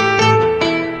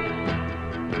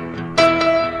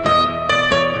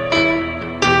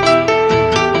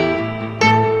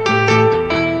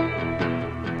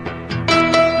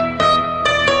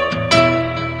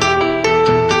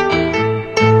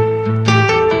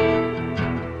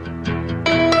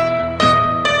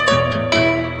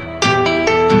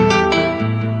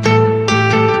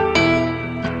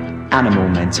 Animal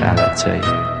mentality.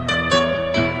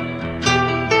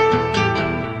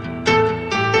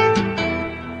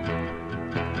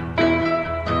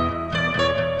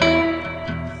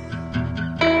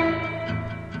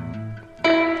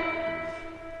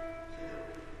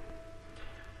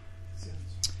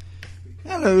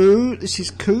 Hello, this is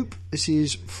Coop. This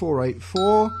is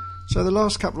 484. So the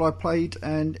last couple I played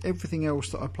and everything else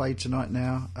that I played tonight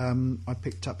now, I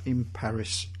picked up in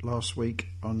Paris last week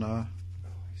on.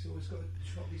 He's always got to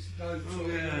chop his load. Oh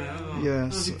yeah.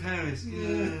 Yes. In Paris.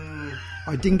 Yeah.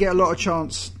 I didn't get a lot of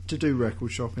chance to do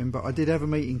record shopping, but I did have a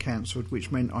meeting cancelled,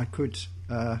 which meant I could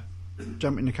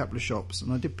jump in a couple of shops,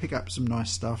 and I did pick up some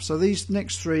nice stuff. So these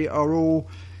next three are all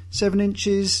 7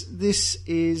 inches. This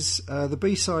is the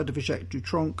B-side of a Jacques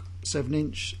Dutronc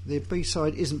 7-inch. The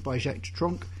B-side isn't by Jacques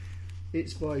Dutronc,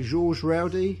 it's by Georges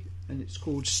Rowdy, and it's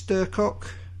called Sturcock.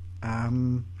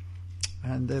 And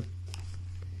the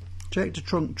Jacques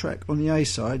Dutronc track on the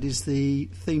A-side is the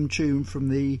theme tune from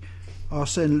the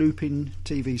Arsène Lupin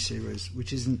TV series,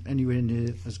 which isn't anywhere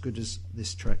near as good as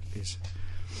this track is.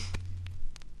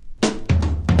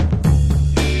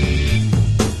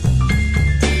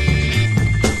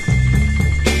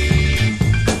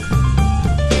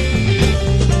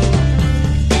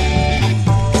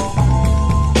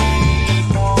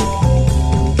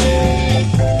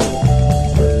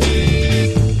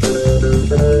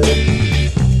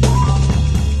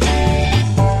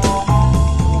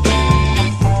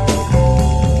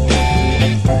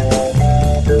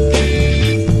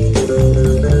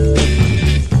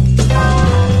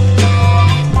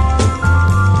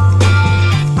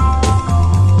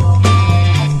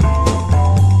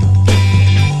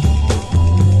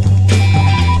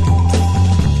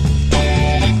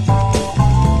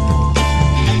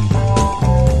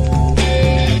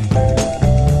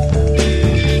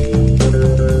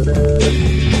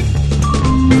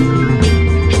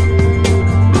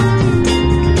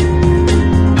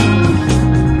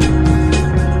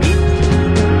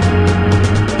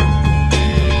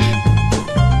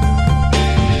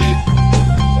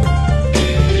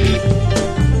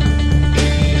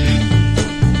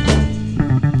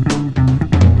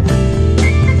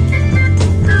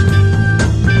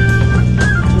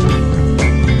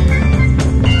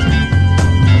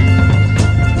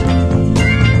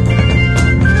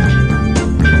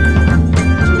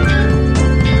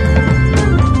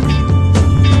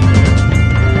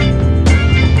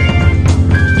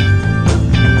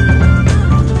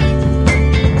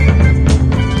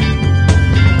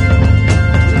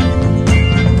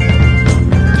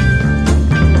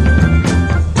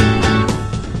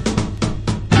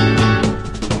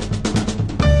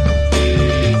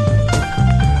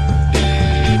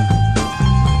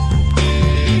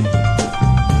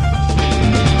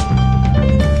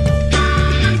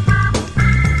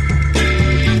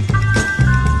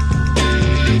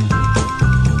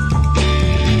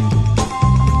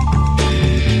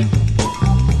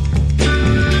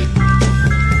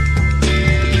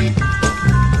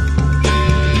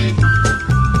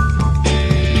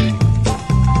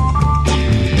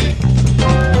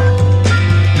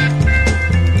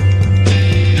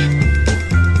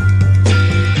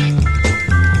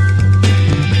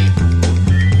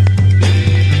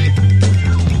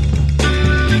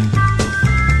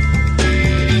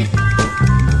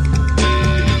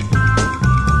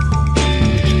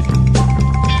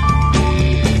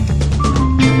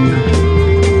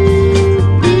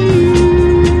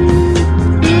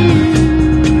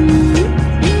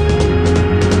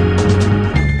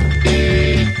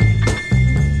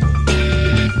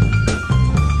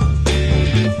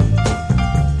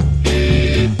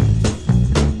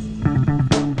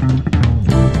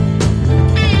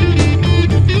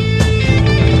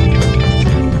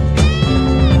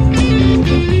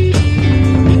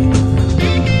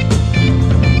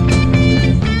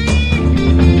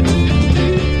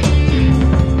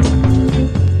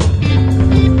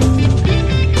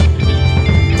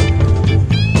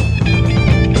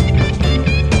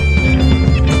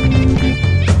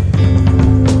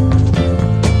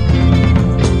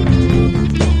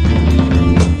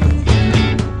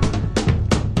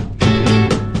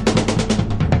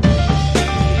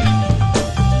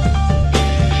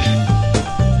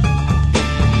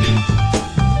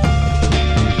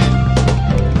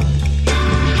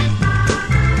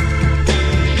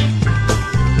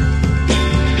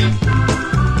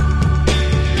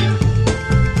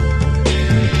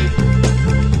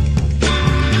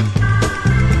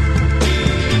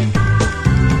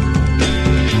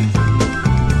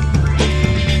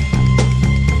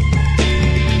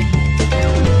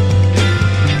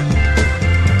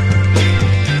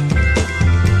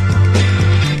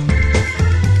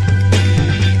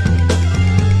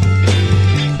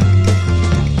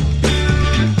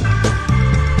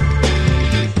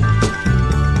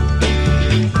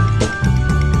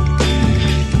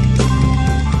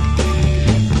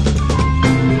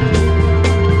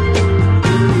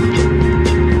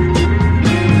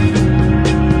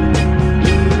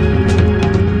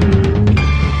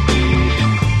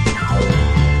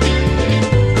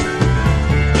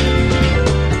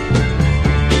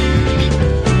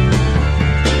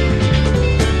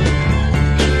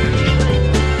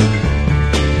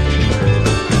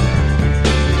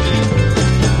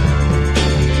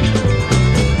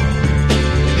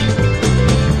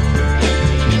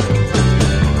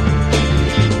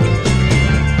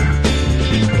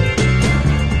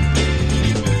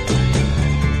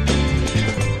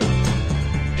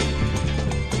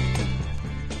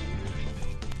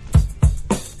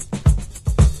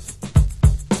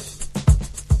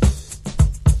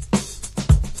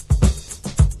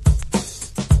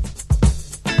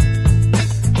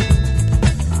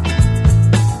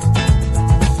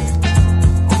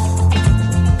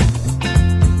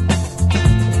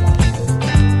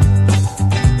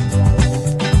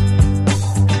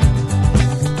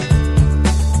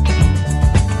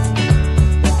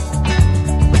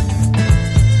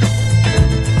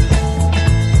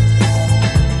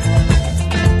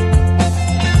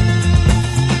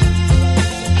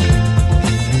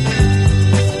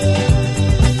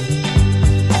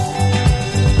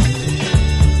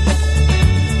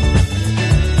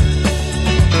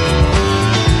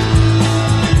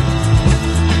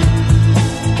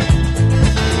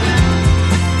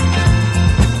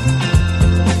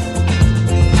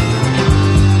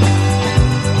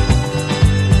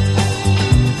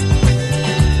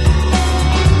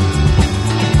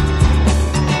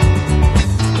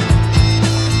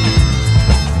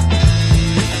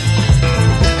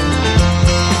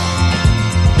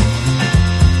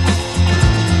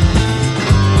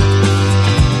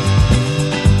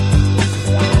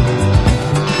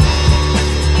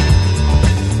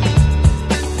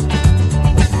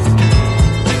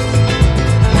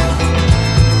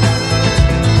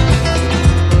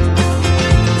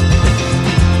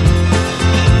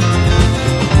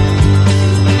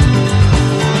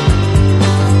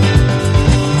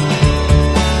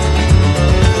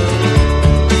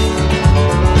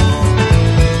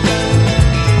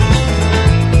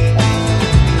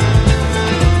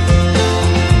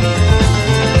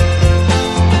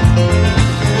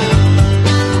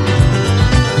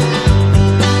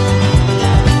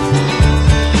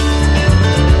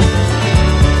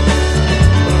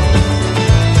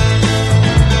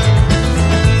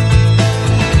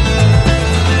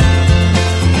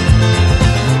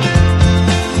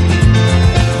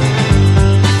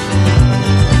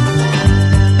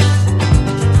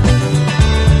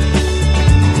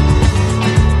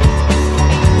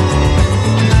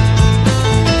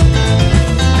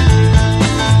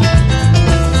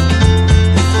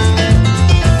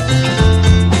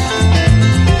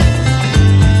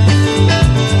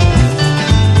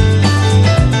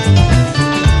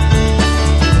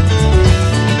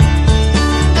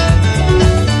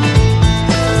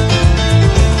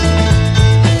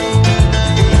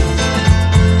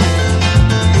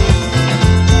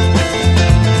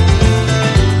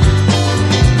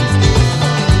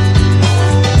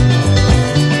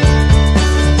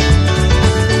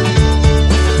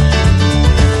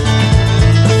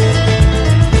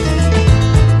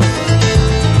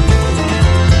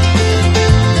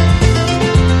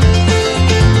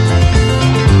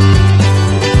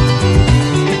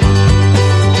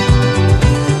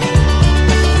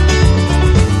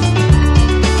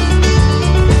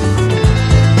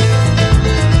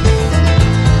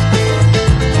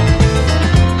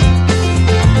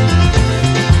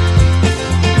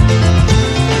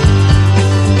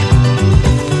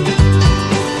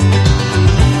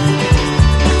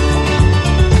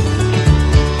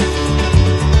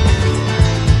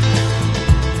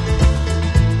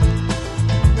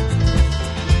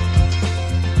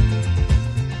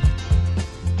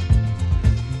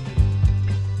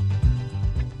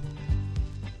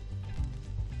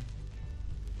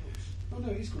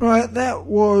 Right, that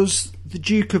was the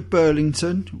Duke of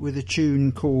Burlington with a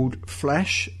tune called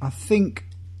Flash. I think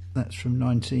that's from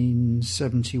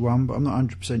 1971, but I'm not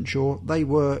 100% sure. They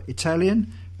were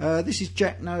Italian. This is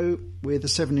Jack No with a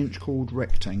 7-inch called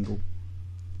Rectangle.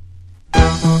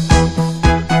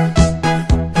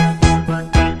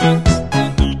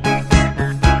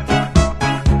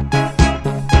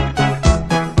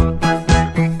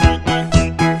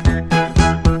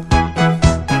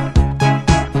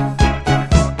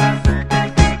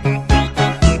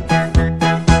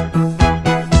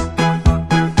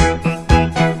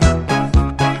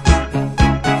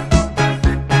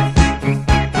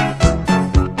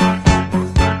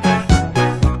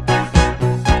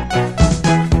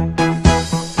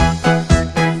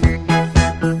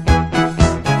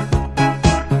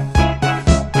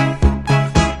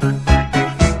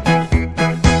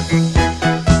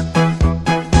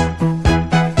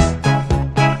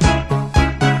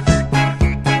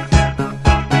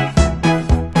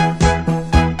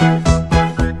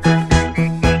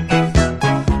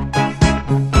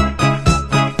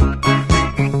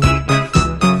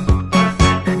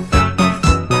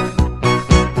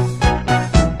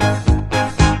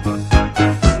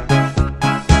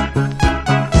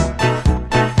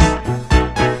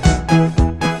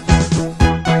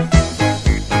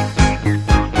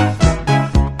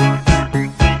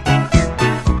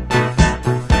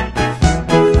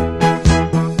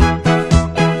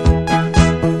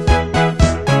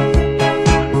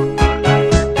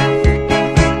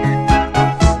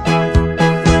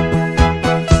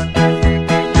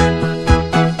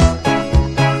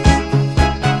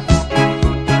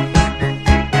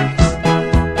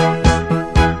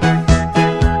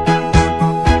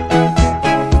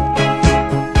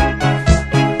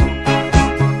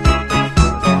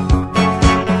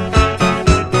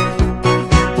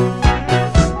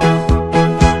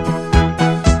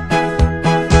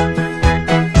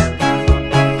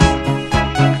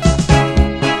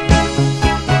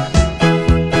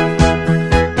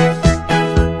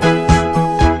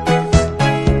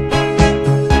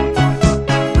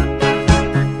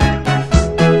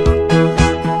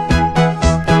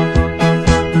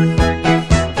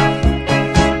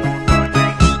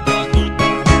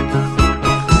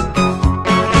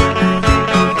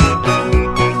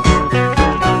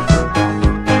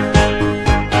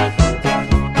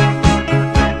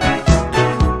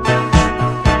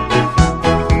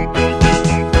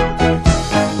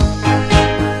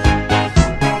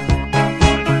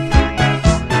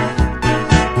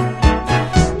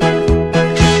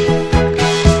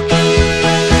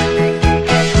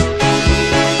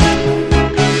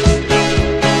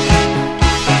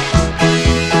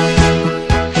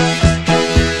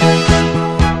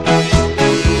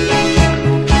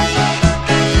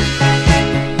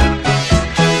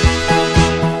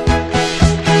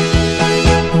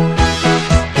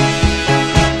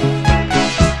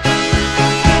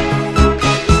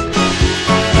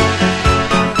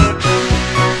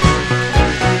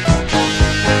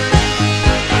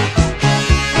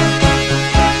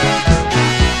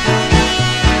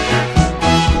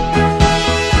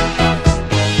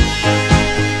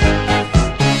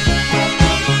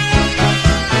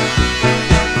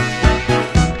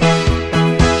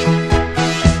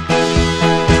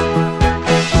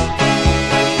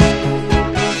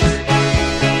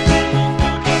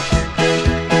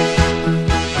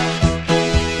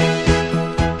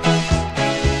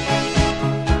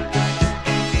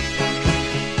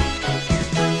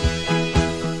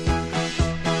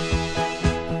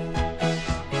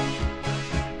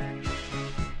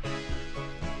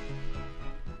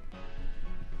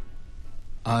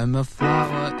 I'm a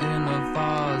flower in a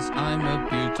vase, I'm a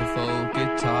beautiful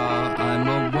guitar. I'm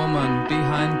a woman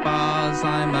behind bars,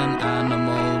 I'm an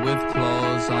animal with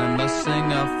claws. I'm a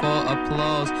singer for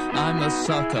applause, I'm a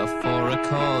sucker for a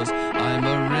cause. I'm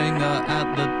a ringer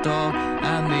at the door,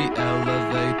 and the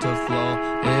elevator floor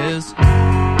is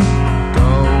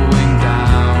going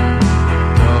down,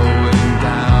 going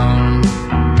down.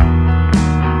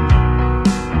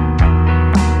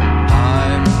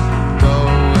 I'm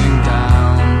going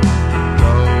down,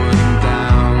 going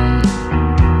down.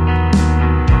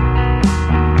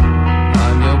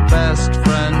 I'm your best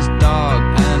friend's dog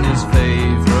and his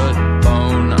favorite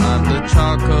bone. I'm the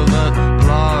chocolate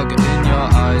log in your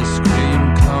ice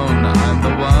cream cone. I'm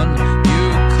the one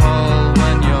you call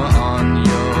when you're on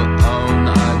your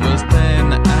own.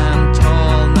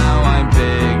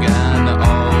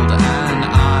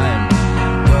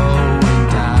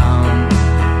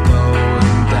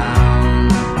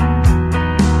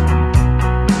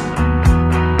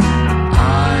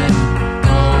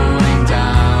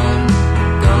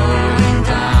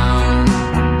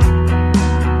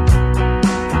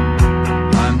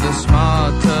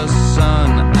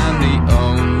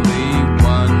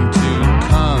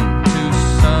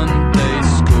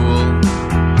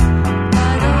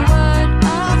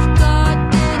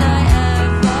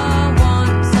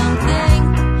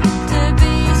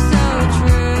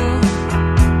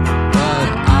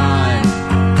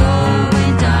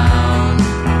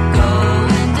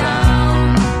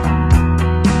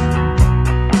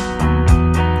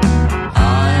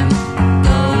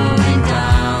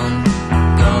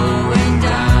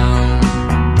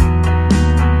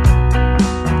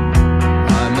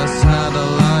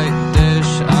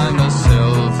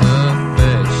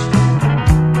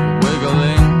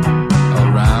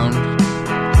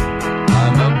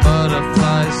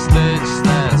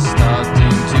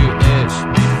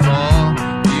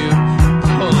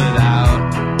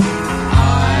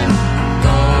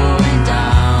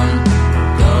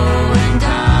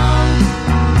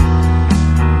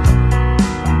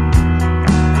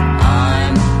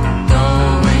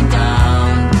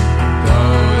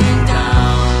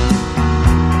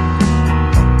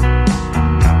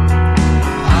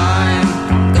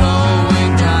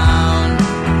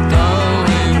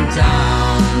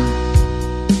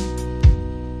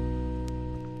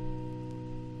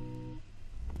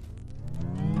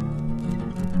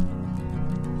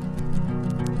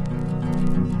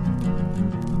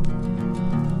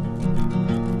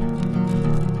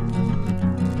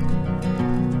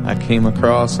 I came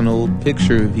across an old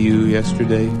picture of you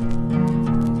yesterday.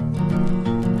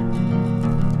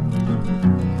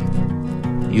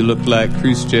 You looked like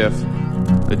Khrushchev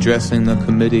addressing the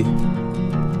committee.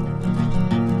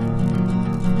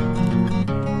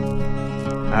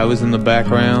 I was in the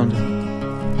background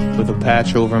with a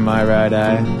patch over my right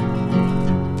eye,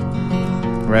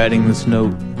 writing this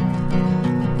note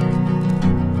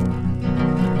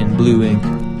in blue ink.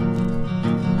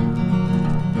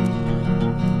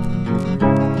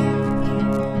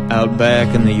 Out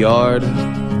back in the yard,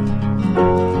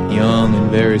 young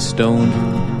and very stoned,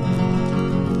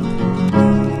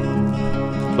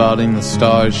 plotting the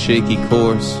stars' shaky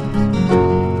course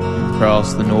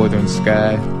across the northern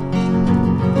sky.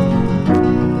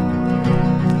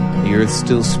 The earth's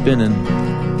still spinning,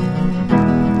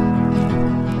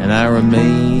 and I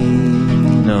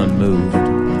remain unmoved.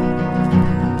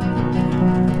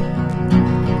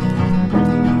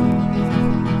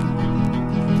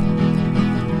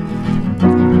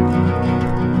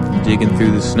 Digging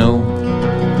through the snow,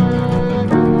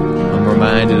 I'm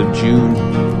reminded of June.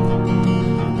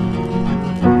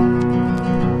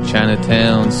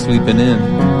 Chinatown sleeping in,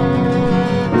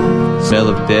 smell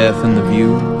of death in the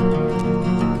view.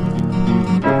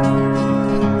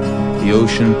 The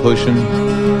ocean pushing,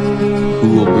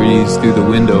 cool breeze through the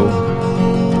window.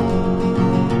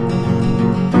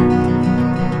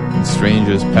 And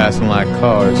strangers passing like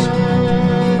cars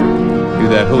through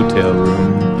that hotel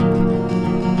room.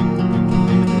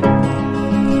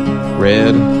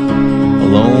 Red,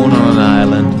 alone on an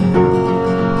island.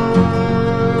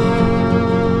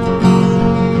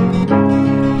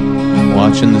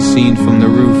 Watching the scene from the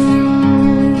roof,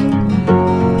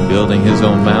 building his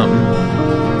own mountain.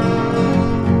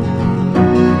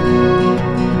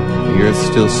 The earth's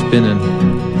still spinning,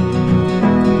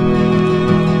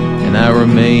 and I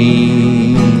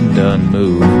remained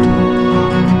unmoved.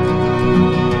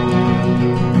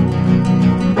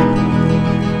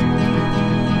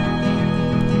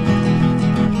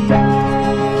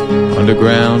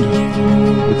 Underground,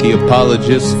 with the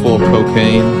apologists for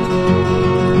cocaine,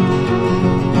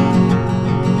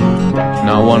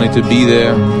 not wanting to be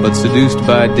there, but seduced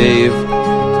by Dave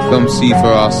to come see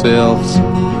for ourselves.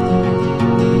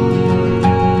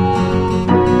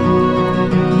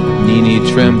 Nene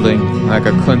trembling like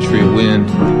a country wind,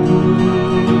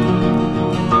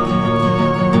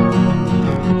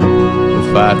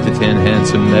 with 5 to 10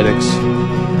 handsome medics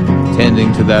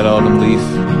tending to that autumn leaf.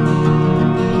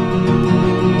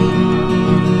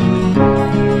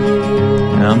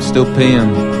 And I'm still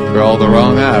paying for all the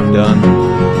wrong I've done.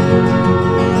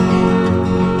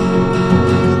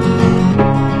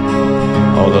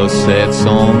 All those sad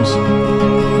songs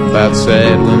about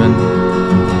sad women.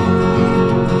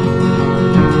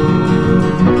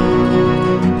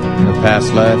 In a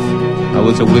past life, I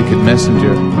was a wicked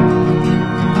messenger.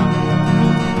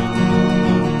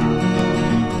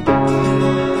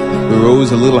 We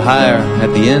rose a little higher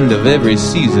at the end of every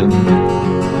season.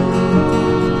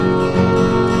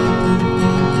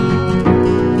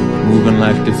 Moving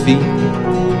like defeat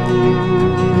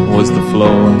was the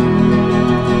floor.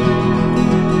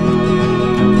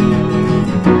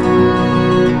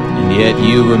 And yet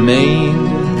you remain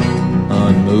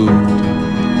unmoved.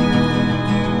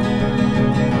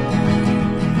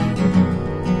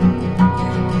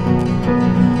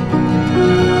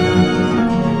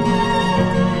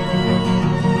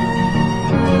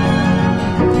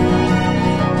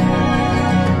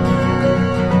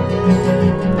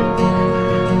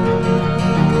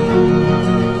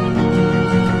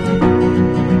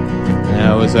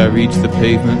 As I reach the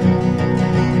pavement,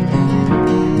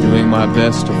 doing my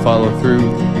best to follow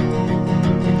through,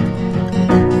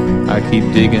 I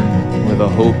keep digging with a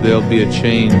hope there'll be a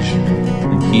change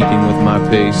in keeping with my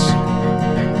pace.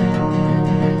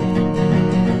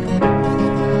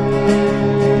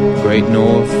 Great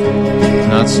North,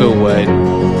 not so white.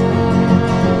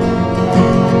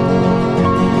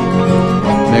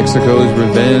 Mexico's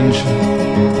revenge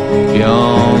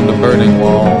beyond the burning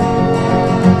wall.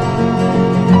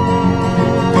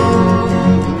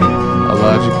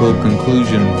 Logical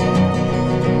conclusion,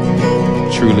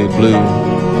 truly blue.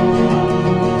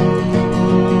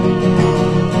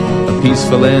 A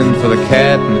peaceful end for the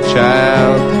cat and the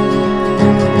child,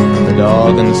 and the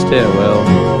dog in the stairwell.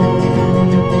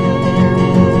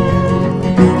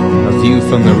 A view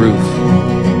from the roof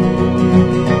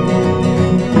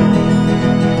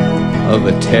of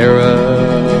a terror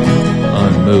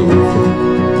unmoved.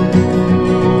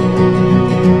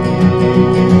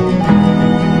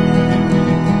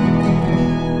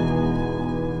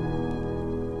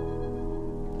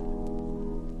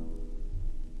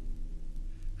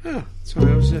 Oh,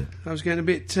 sorry, I was getting a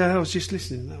bit. I was just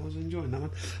listening. I was enjoying that one.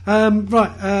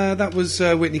 That was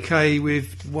Whitney Kay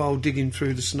with "While Digging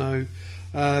Through the Snow."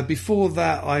 Before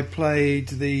that, I played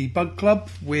the Bug Club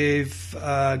with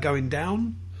 "Going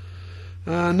Down."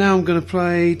 Now I'm going to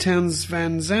play Townes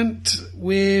Van Zandt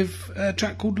with a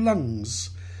track called "Lungs,"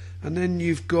 and then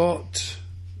you've got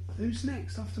who's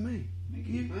next after me?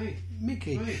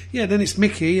 Mickey. Yeah, then it's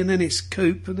Mickey, and then it's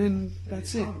Coop, and then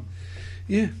that's it.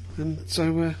 Yeah, and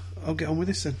so I'll get on with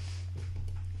this then.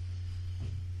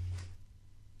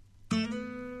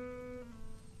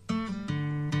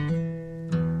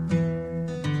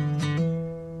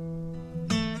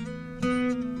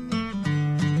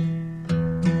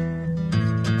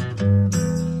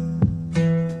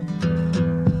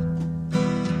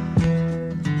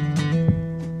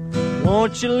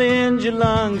 Won't you lend your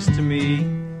lungs to me?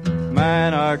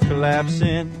 Mine are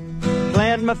collapsing.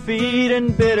 Plant my feet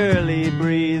and bitterly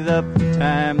breathe up the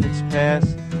time that's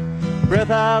passed.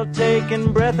 Breath I'll take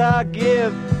and breath I'll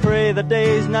give. Pray the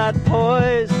day's not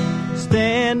poised.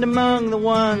 Stand among the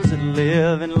ones that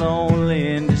live in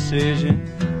lonely indecision.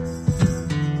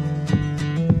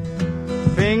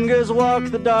 Fingers walk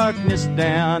the darkness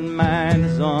down. Mine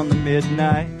is on the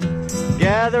midnight.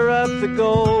 Gather up the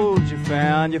gold you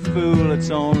found. You fool,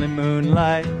 it's only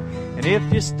moonlight. And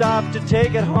if you stop to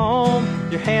take it home,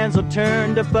 your hands will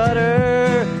turn to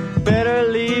butter. Better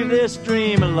leave this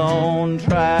dream alone.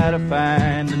 Try to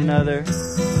find another.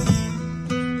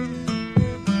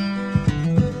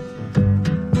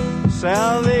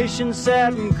 Salvation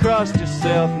sat and crossed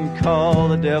yourself and called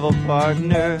the devil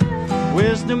partner.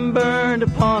 Wisdom burned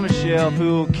upon a shelf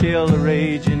who'll kill the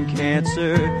raging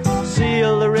cancer.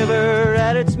 Seal the river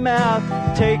at its mouth,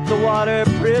 take the water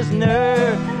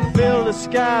prisoner. Fill the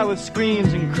sky with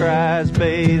screams and cries,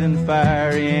 bathe in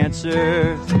fiery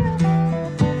answers.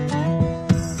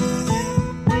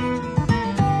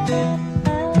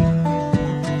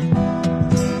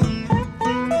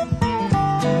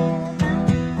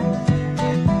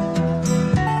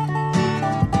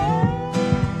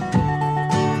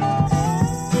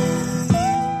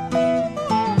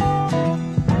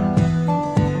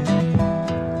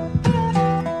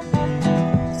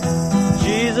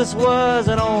 Jesus was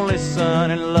an only son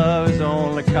and love is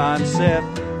only concept.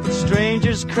 But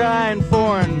strangers cry in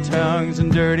foreign tongues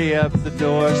and dirty up the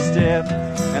doorstep.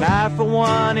 And I for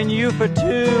one and you for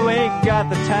two ain't got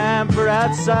the time for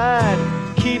outside.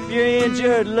 Keep your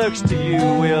injured looks to you,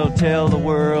 we'll tell the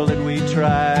world that we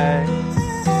tried.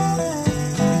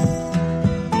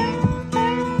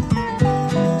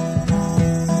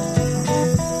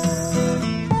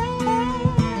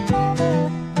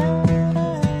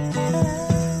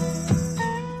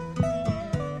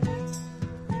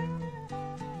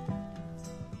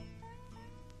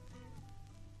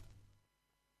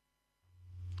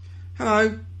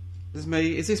 Hello, this is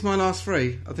me. Is this my last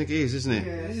three? I think it is, isn't it?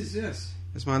 Yeah, it is, yes.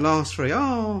 It's my last three.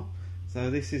 Oh!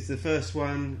 So this is the first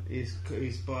one, is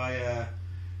by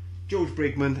George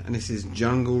Brigman, and this is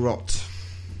Jungle Rot.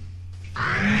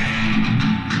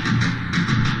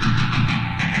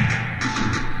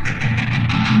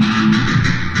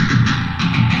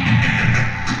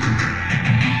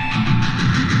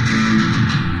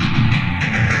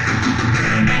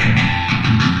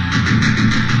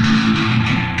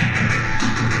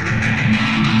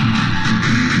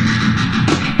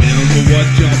 What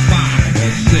your father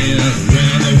said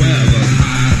when the weather's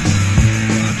hot.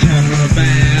 I'm talking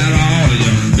about all the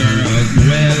young girls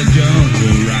where the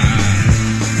jungle ride.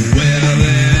 Well,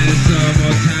 there's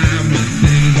summertime when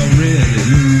things are really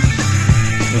loose.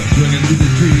 Swinging through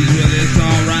the trees, well, it's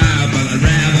alright, but I'd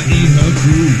rather eat her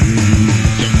fruit.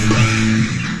 Jungle ride.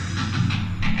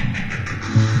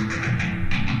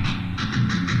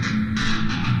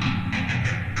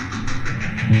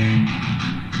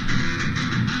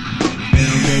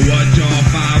 What your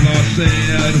father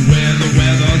said when the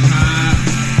weather's hot.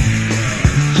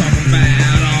 Talking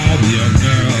about all the young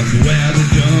girls where the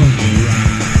jungle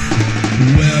ride.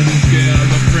 Well, this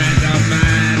girl's a friend of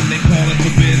mine, they call it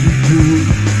forbidden fruit.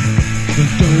 But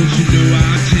don't you know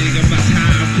I'll take my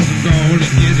time, cause I'm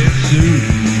gonna get it soon.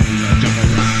 Jungle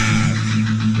ride.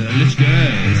 This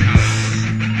girl's hot.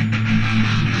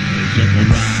 Jungle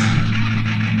ride.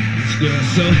 This girl's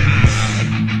so hot.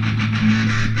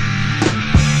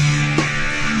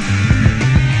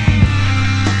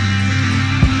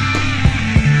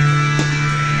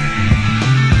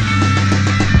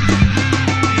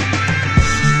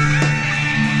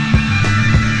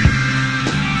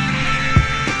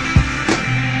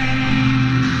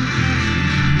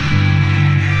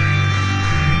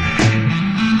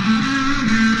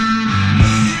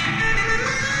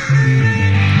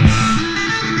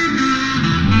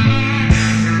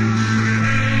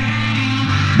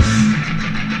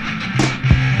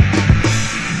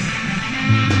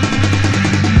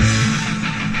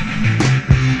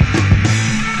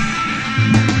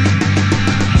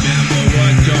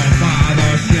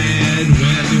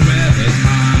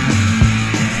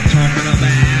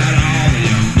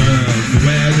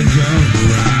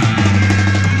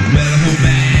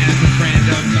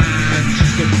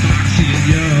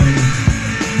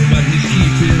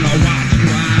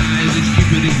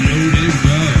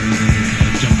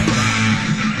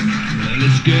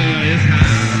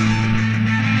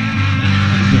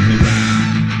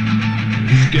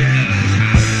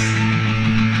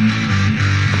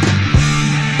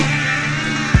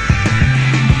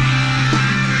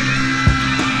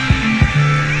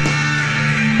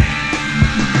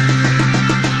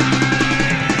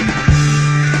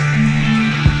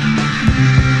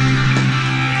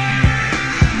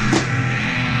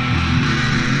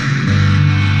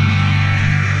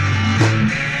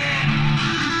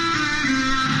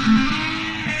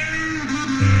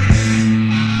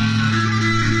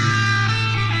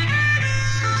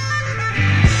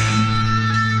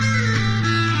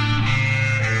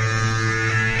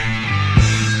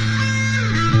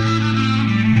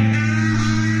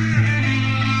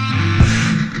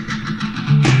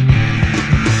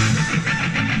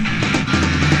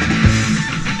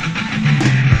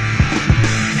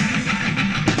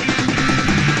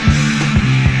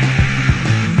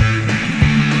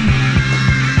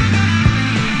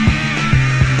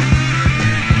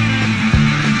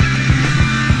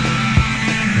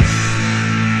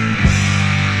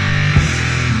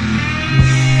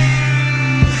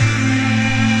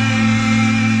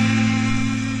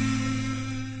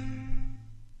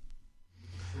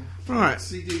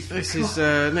 This is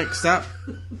next up.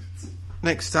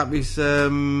 Next up is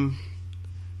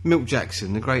Milt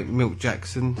Jackson, the great Milt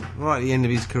Jackson. Right at the end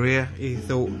of his career, he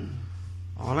thought,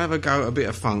 I'll have a go at a bit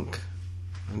of funk,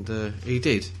 and he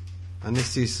did. And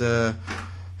this is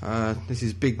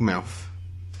Big Mouth.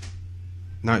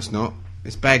 No, it's not.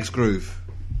 It's Bag's Groove.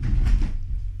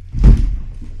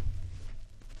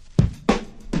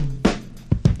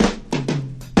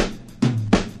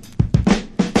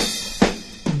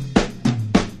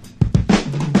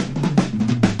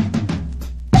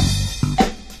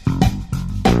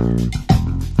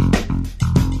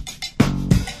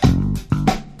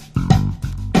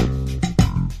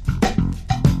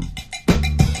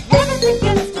 Everything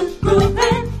gets to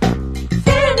grooving,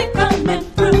 feeling it coming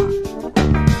through.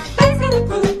 Bass got a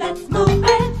groove that's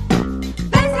moving,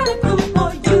 bass got a groove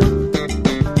for you.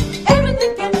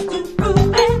 Everything gets to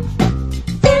grooving,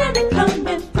 feeling it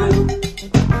coming through.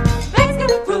 Bass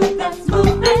got a groove that's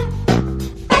moving,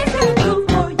 bass got a groove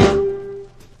for you.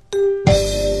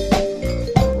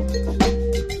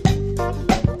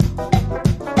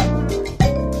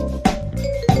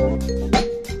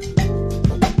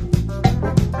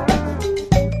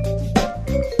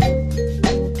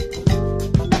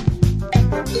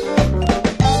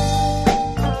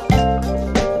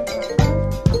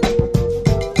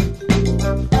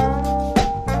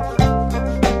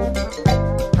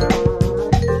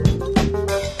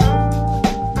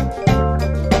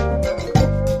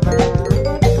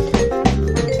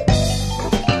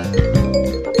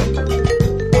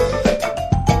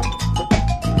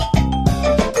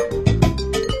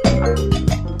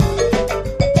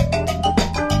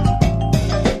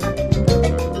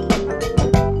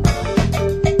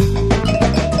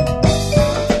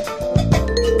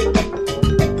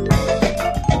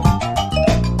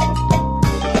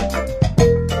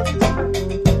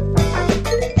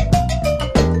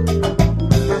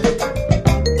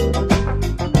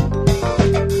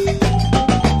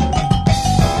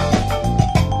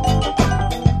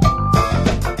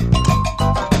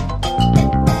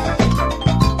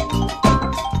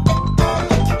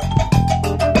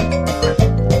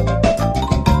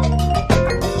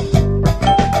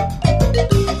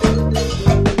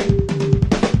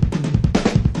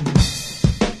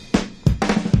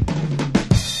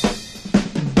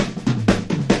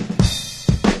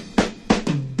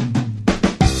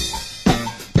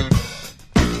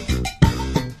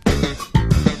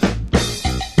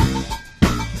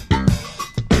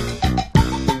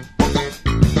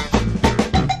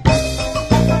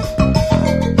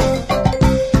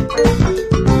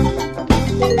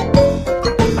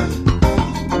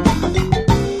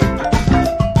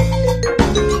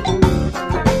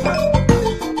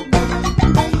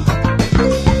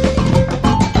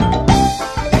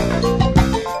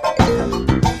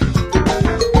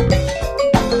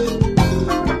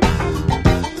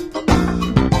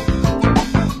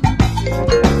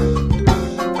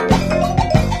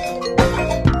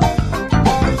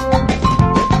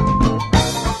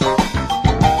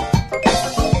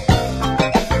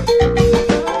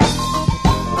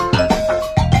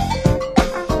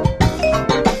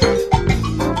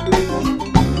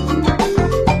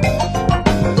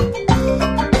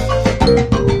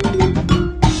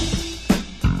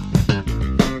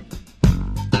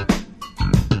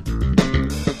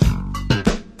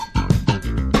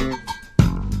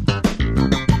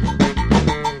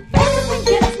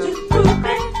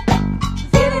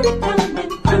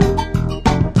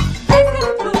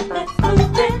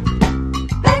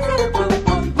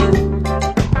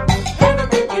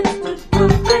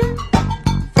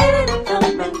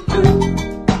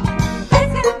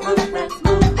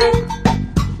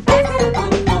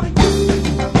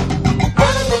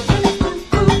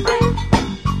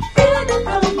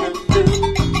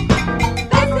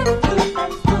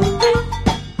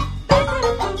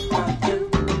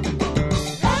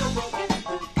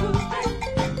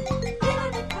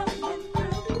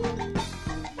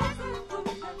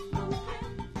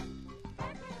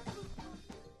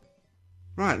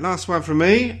 Right, last one from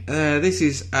me. This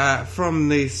is from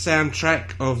the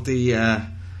soundtrack of the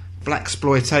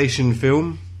Blaxploitation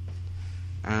film,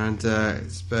 and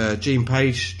it's Gene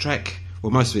Page track.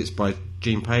 Well, most of it's by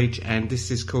Gene Page, and this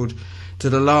is called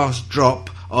 "To the Last Drop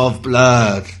of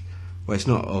Blood." Well, it's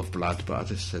not of blood, but I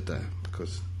just said that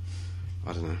because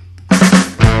I don't know.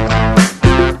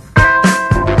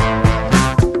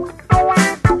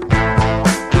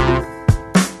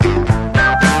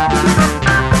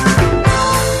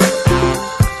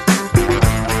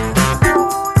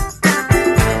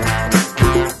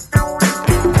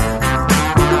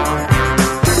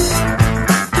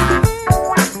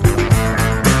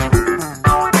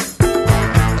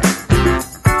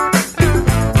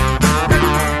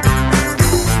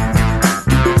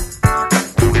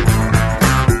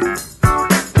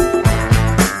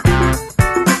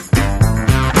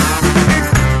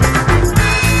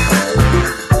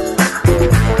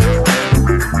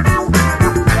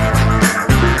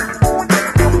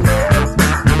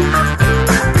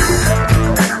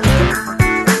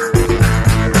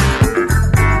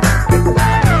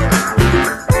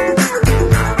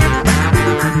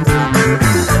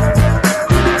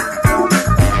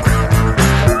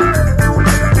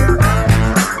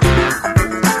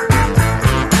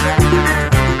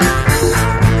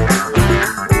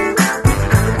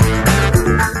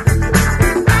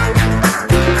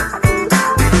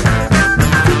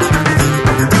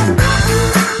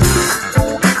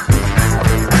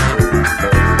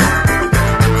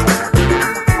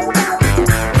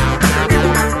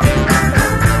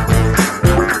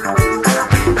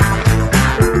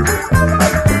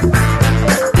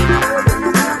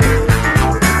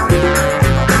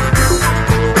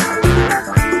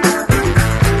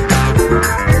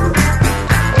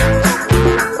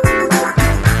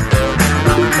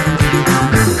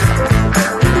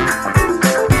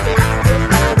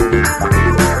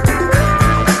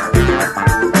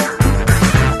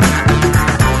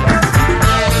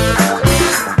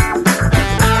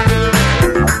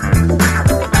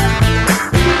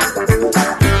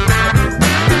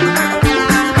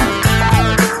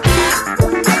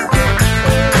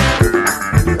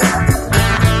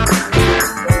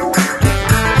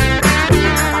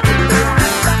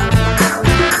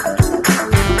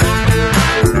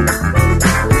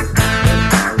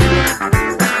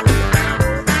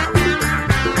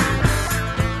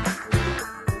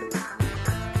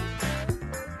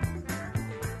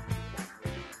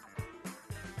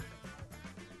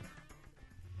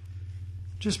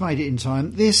 Just made it in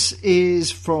time. This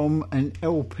is from an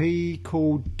LP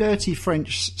called Dirty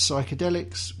French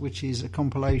Psychedelics, which is a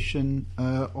compilation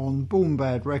on Born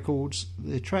Bad Records.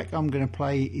 The track I'm going to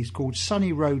play is called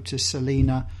Sunny Road to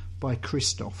Selena by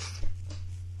Christoph.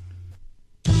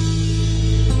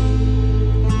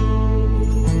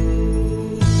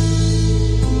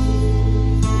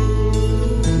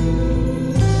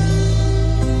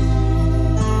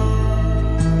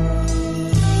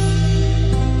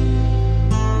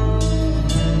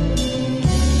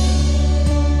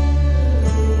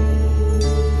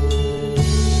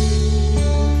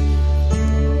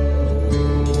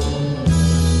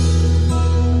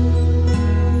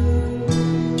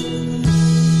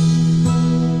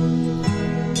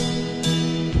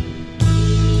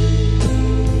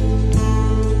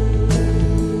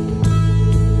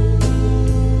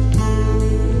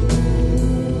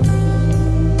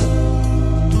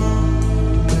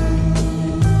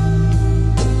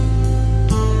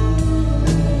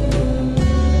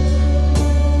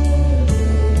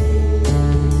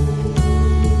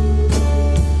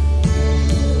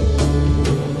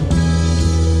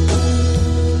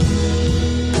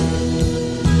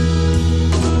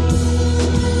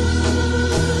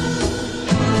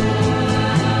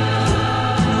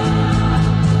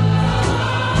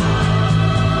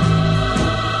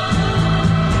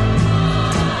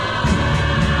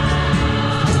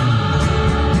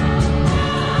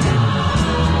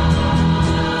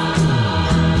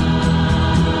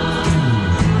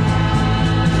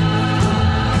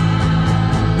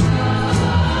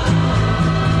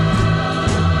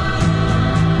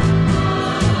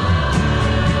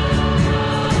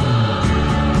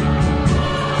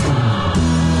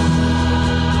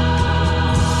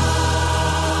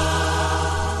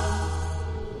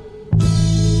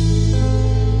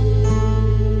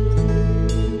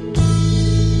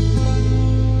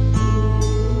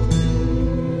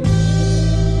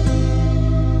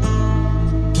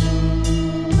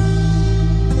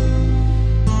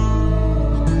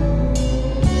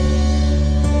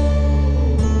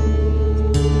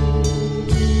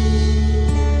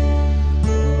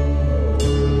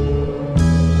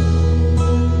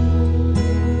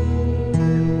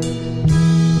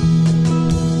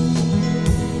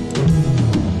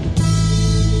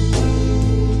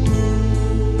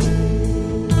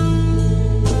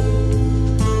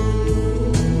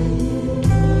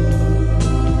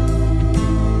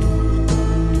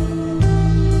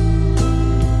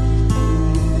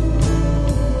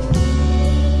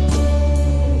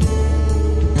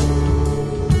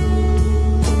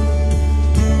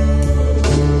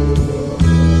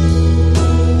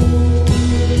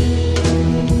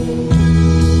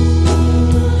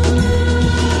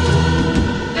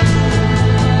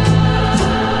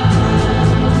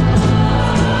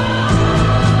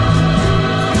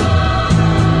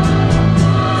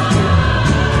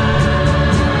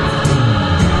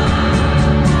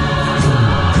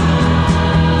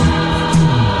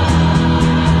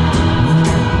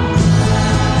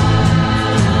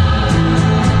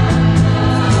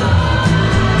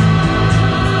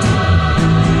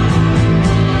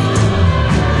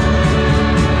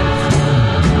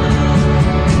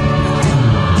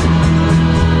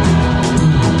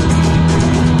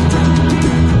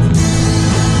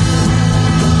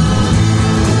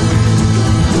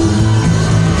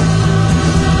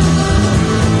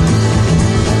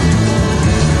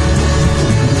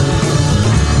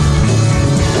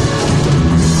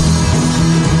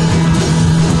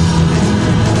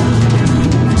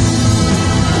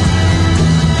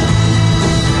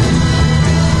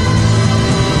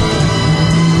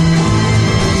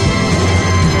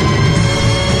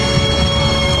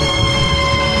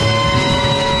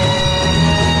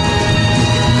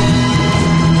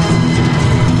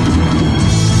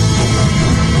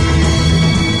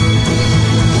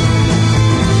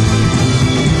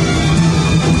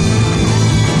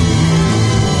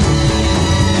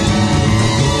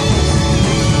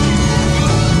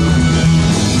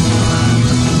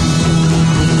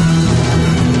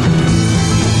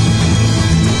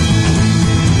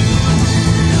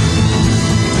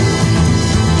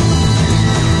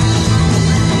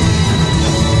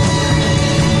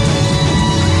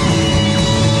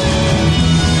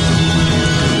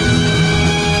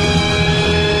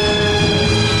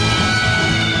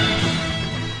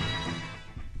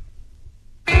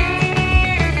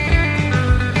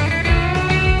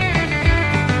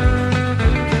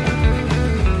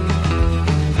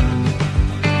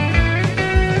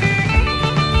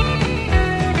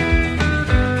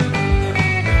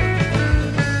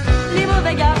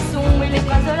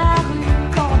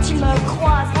 me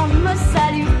croisent, on me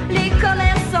salue. Les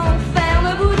commerçants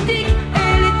ferment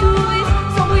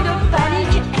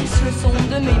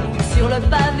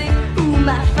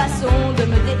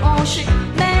fauchés.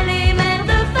 Mais les mères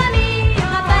de famille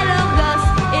rappellent leurs gosses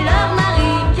et leurs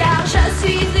maris, car je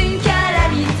suis une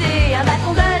calamité, un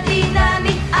bâton de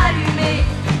dynamite allumé,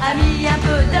 a mis un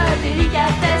peu de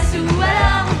délicatesse ou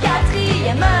alors en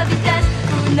quatrième vitesse.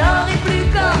 Vous n'aurez plus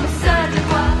comme seul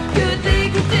devoir que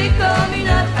d'écouter comme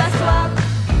une passoire.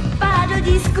 Pas de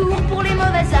discours pour les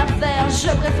mauvaises affaires,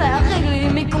 je préfère régler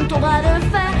mes comptes au bras de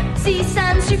fer. Si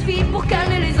ça me suffit pour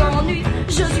calmer les ennuis,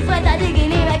 je suis prête à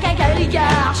dégainer ma cacahuète,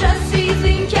 car je suis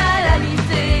une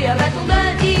calamité, un bâton de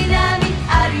dynamite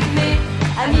allumé,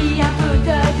 a mis un peu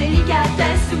de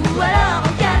délicatesse ou alors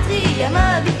en quatrième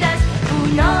vitesse. Vous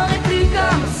n'aurez plus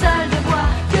comme seul devoir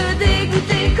que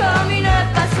d'écouter comme une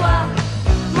passoire.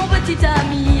 Mon petit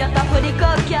ami a parfois des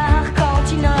cocards quand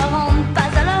ils ne rentrent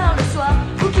pas à l'heure le soir,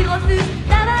 ou qu'ils refusent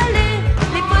d'avaler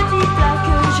les petits plats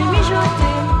que j'ai mijotés.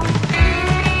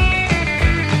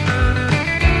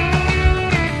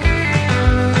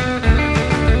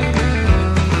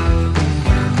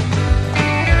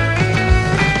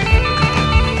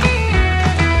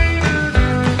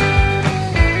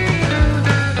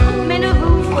 Mais ne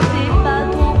vous frottez pas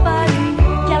trop à lui,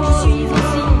 car je suis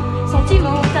aussi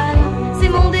sentimentale. C'est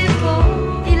mon défaut,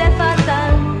 il est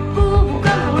fatal, pour vous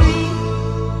comme pour lui.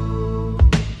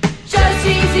 Je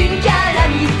suis une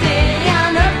calamité, rien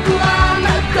ne pourra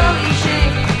me corriger.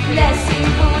 Laissez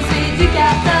vos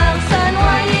éducateurs se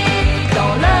noyer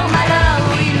dans leur malheur,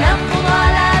 où il leur faudra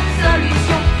la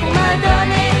solution pour me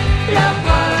donner leur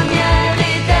première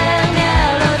et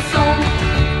dernière leçon.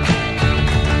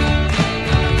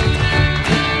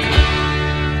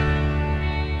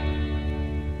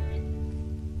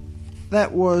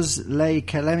 That was Les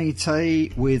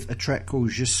Calamités with a track called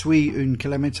Je suis une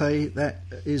calamité. That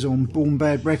is on Born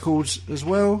Bad Records as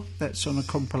well. That's on a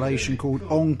compilation called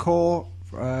Encore.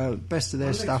 Best of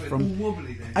their stuff from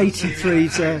 83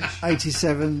 to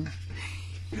 87.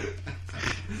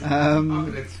 I'm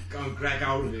going to go and grab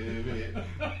hold of it in a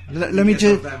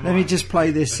minute. Let me just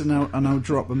play this and I'll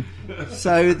drop them.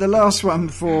 So the last one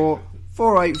for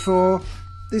 484.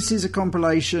 This is a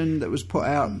compilation that was put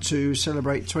out to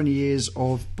celebrate 20 years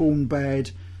of Born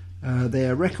Bad,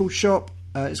 their record shop.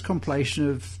 It's a compilation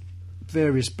of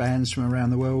various bands from around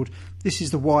the world. This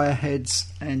is the Wireheads,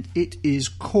 and it is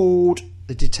called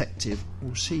The Detective.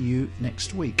 We'll see you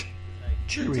next week.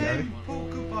 Cheerio.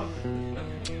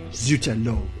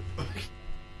 Zutalo.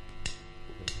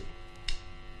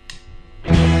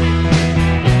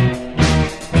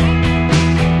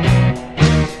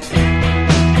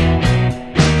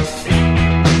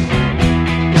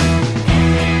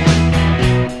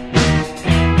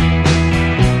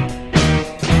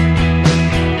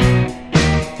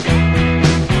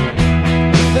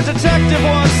 The detective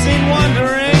was seen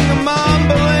wondering,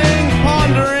 mumbling,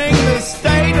 pondering the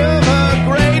state of her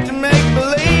great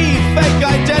make-believe fake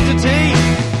identity.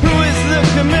 Who is the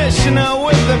commissioner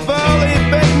with the burly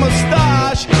big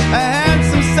moustache? A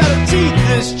handsome set of teeth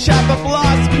this chap up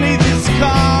lost beneath his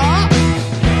car.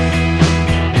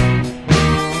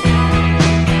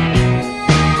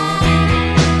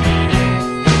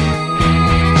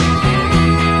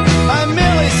 I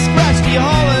merely scratched the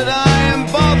hollered, I am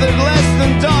bothered less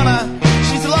than Donna.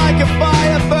 She's like a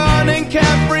fire burning,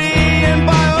 carefree and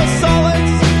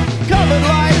biosolids, covered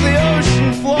like the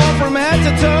ocean floor from head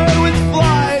to toe with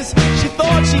flies. She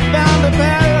thought she found a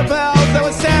pair of pals that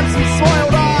were Samson's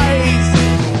soiled eyes.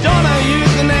 Donna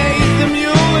euthanized the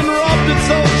mule and robbed its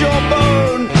old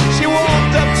jawbone. She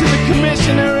walked up to the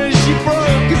commissioner as she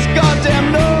broke his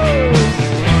goddamn nose.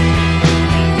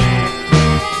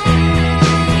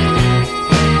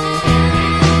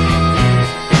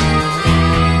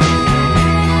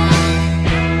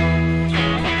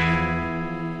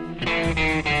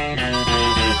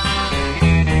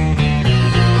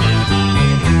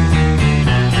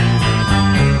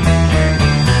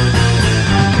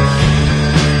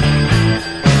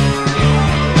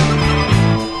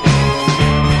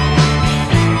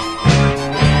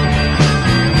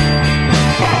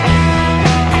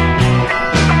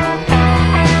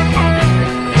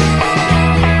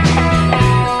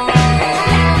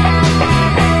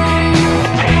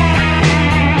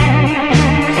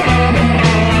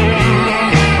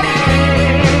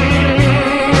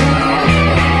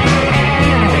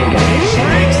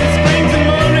 Shrieks and screams and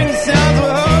moaning sounds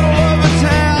were heard all over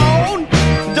town.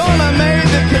 Donna made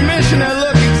the commissioner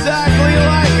look exactly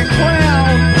like a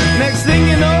clown. Next thing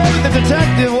you know, the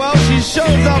detective, well, she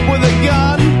shows up with a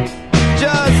gun.